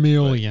to add. A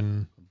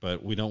million.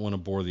 But we don't want to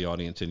bore the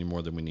audience any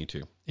more than we need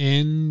to.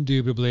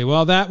 Indubitably.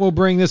 Well, that will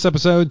bring this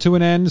episode to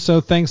an end. So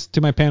thanks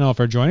to my panel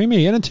for joining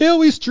me. And until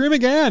we stream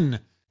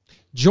again,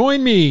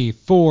 join me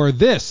for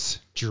this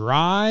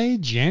dry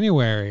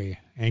January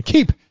and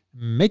keep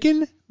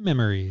making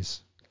memories.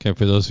 Okay,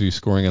 for those of you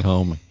scoring at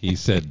home, he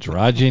said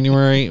dry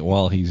January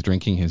while he's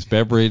drinking his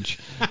beverage.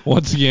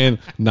 Once again,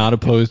 not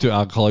opposed to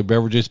alcoholic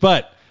beverages,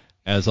 but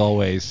as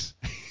always,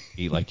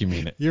 eat like you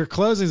mean it. Your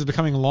closing is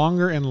becoming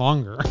longer and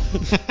longer.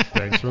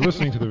 Thanks for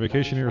listening to the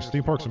Vacationeers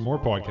Theme Parks and More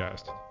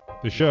podcast.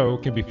 The show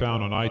can be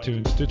found on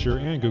iTunes, Stitcher,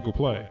 and Google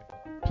Play.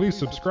 Please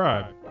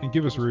subscribe and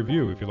give us a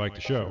review if you like the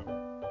show.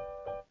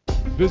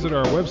 Visit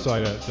our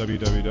website at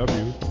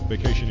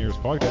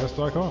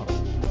www.vacationeerspodcast.com.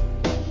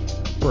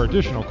 For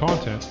additional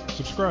content,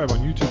 subscribe on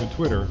YouTube and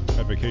Twitter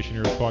at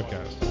Vacationeers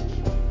Podcast.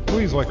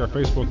 Please like our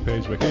Facebook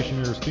page,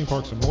 Vacationeers Theme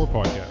Parks and More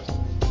podcast.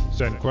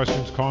 Send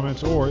questions,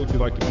 comments, or if you'd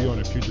like to be on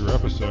a future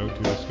episode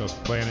to discuss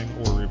planning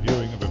or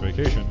reviewing of a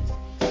vacation,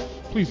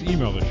 please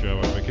email the show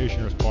at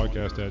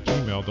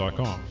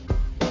vacationeerspodcast@gmail.com.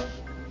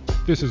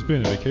 This has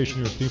been a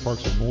Vacationeers Theme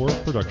Parks and More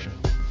production.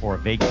 For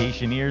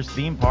Vacationeers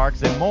Theme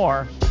Parks and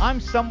More,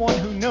 I'm someone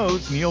who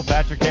knows Neil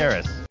Patrick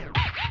Harris.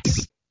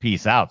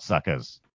 Peace out, suckers.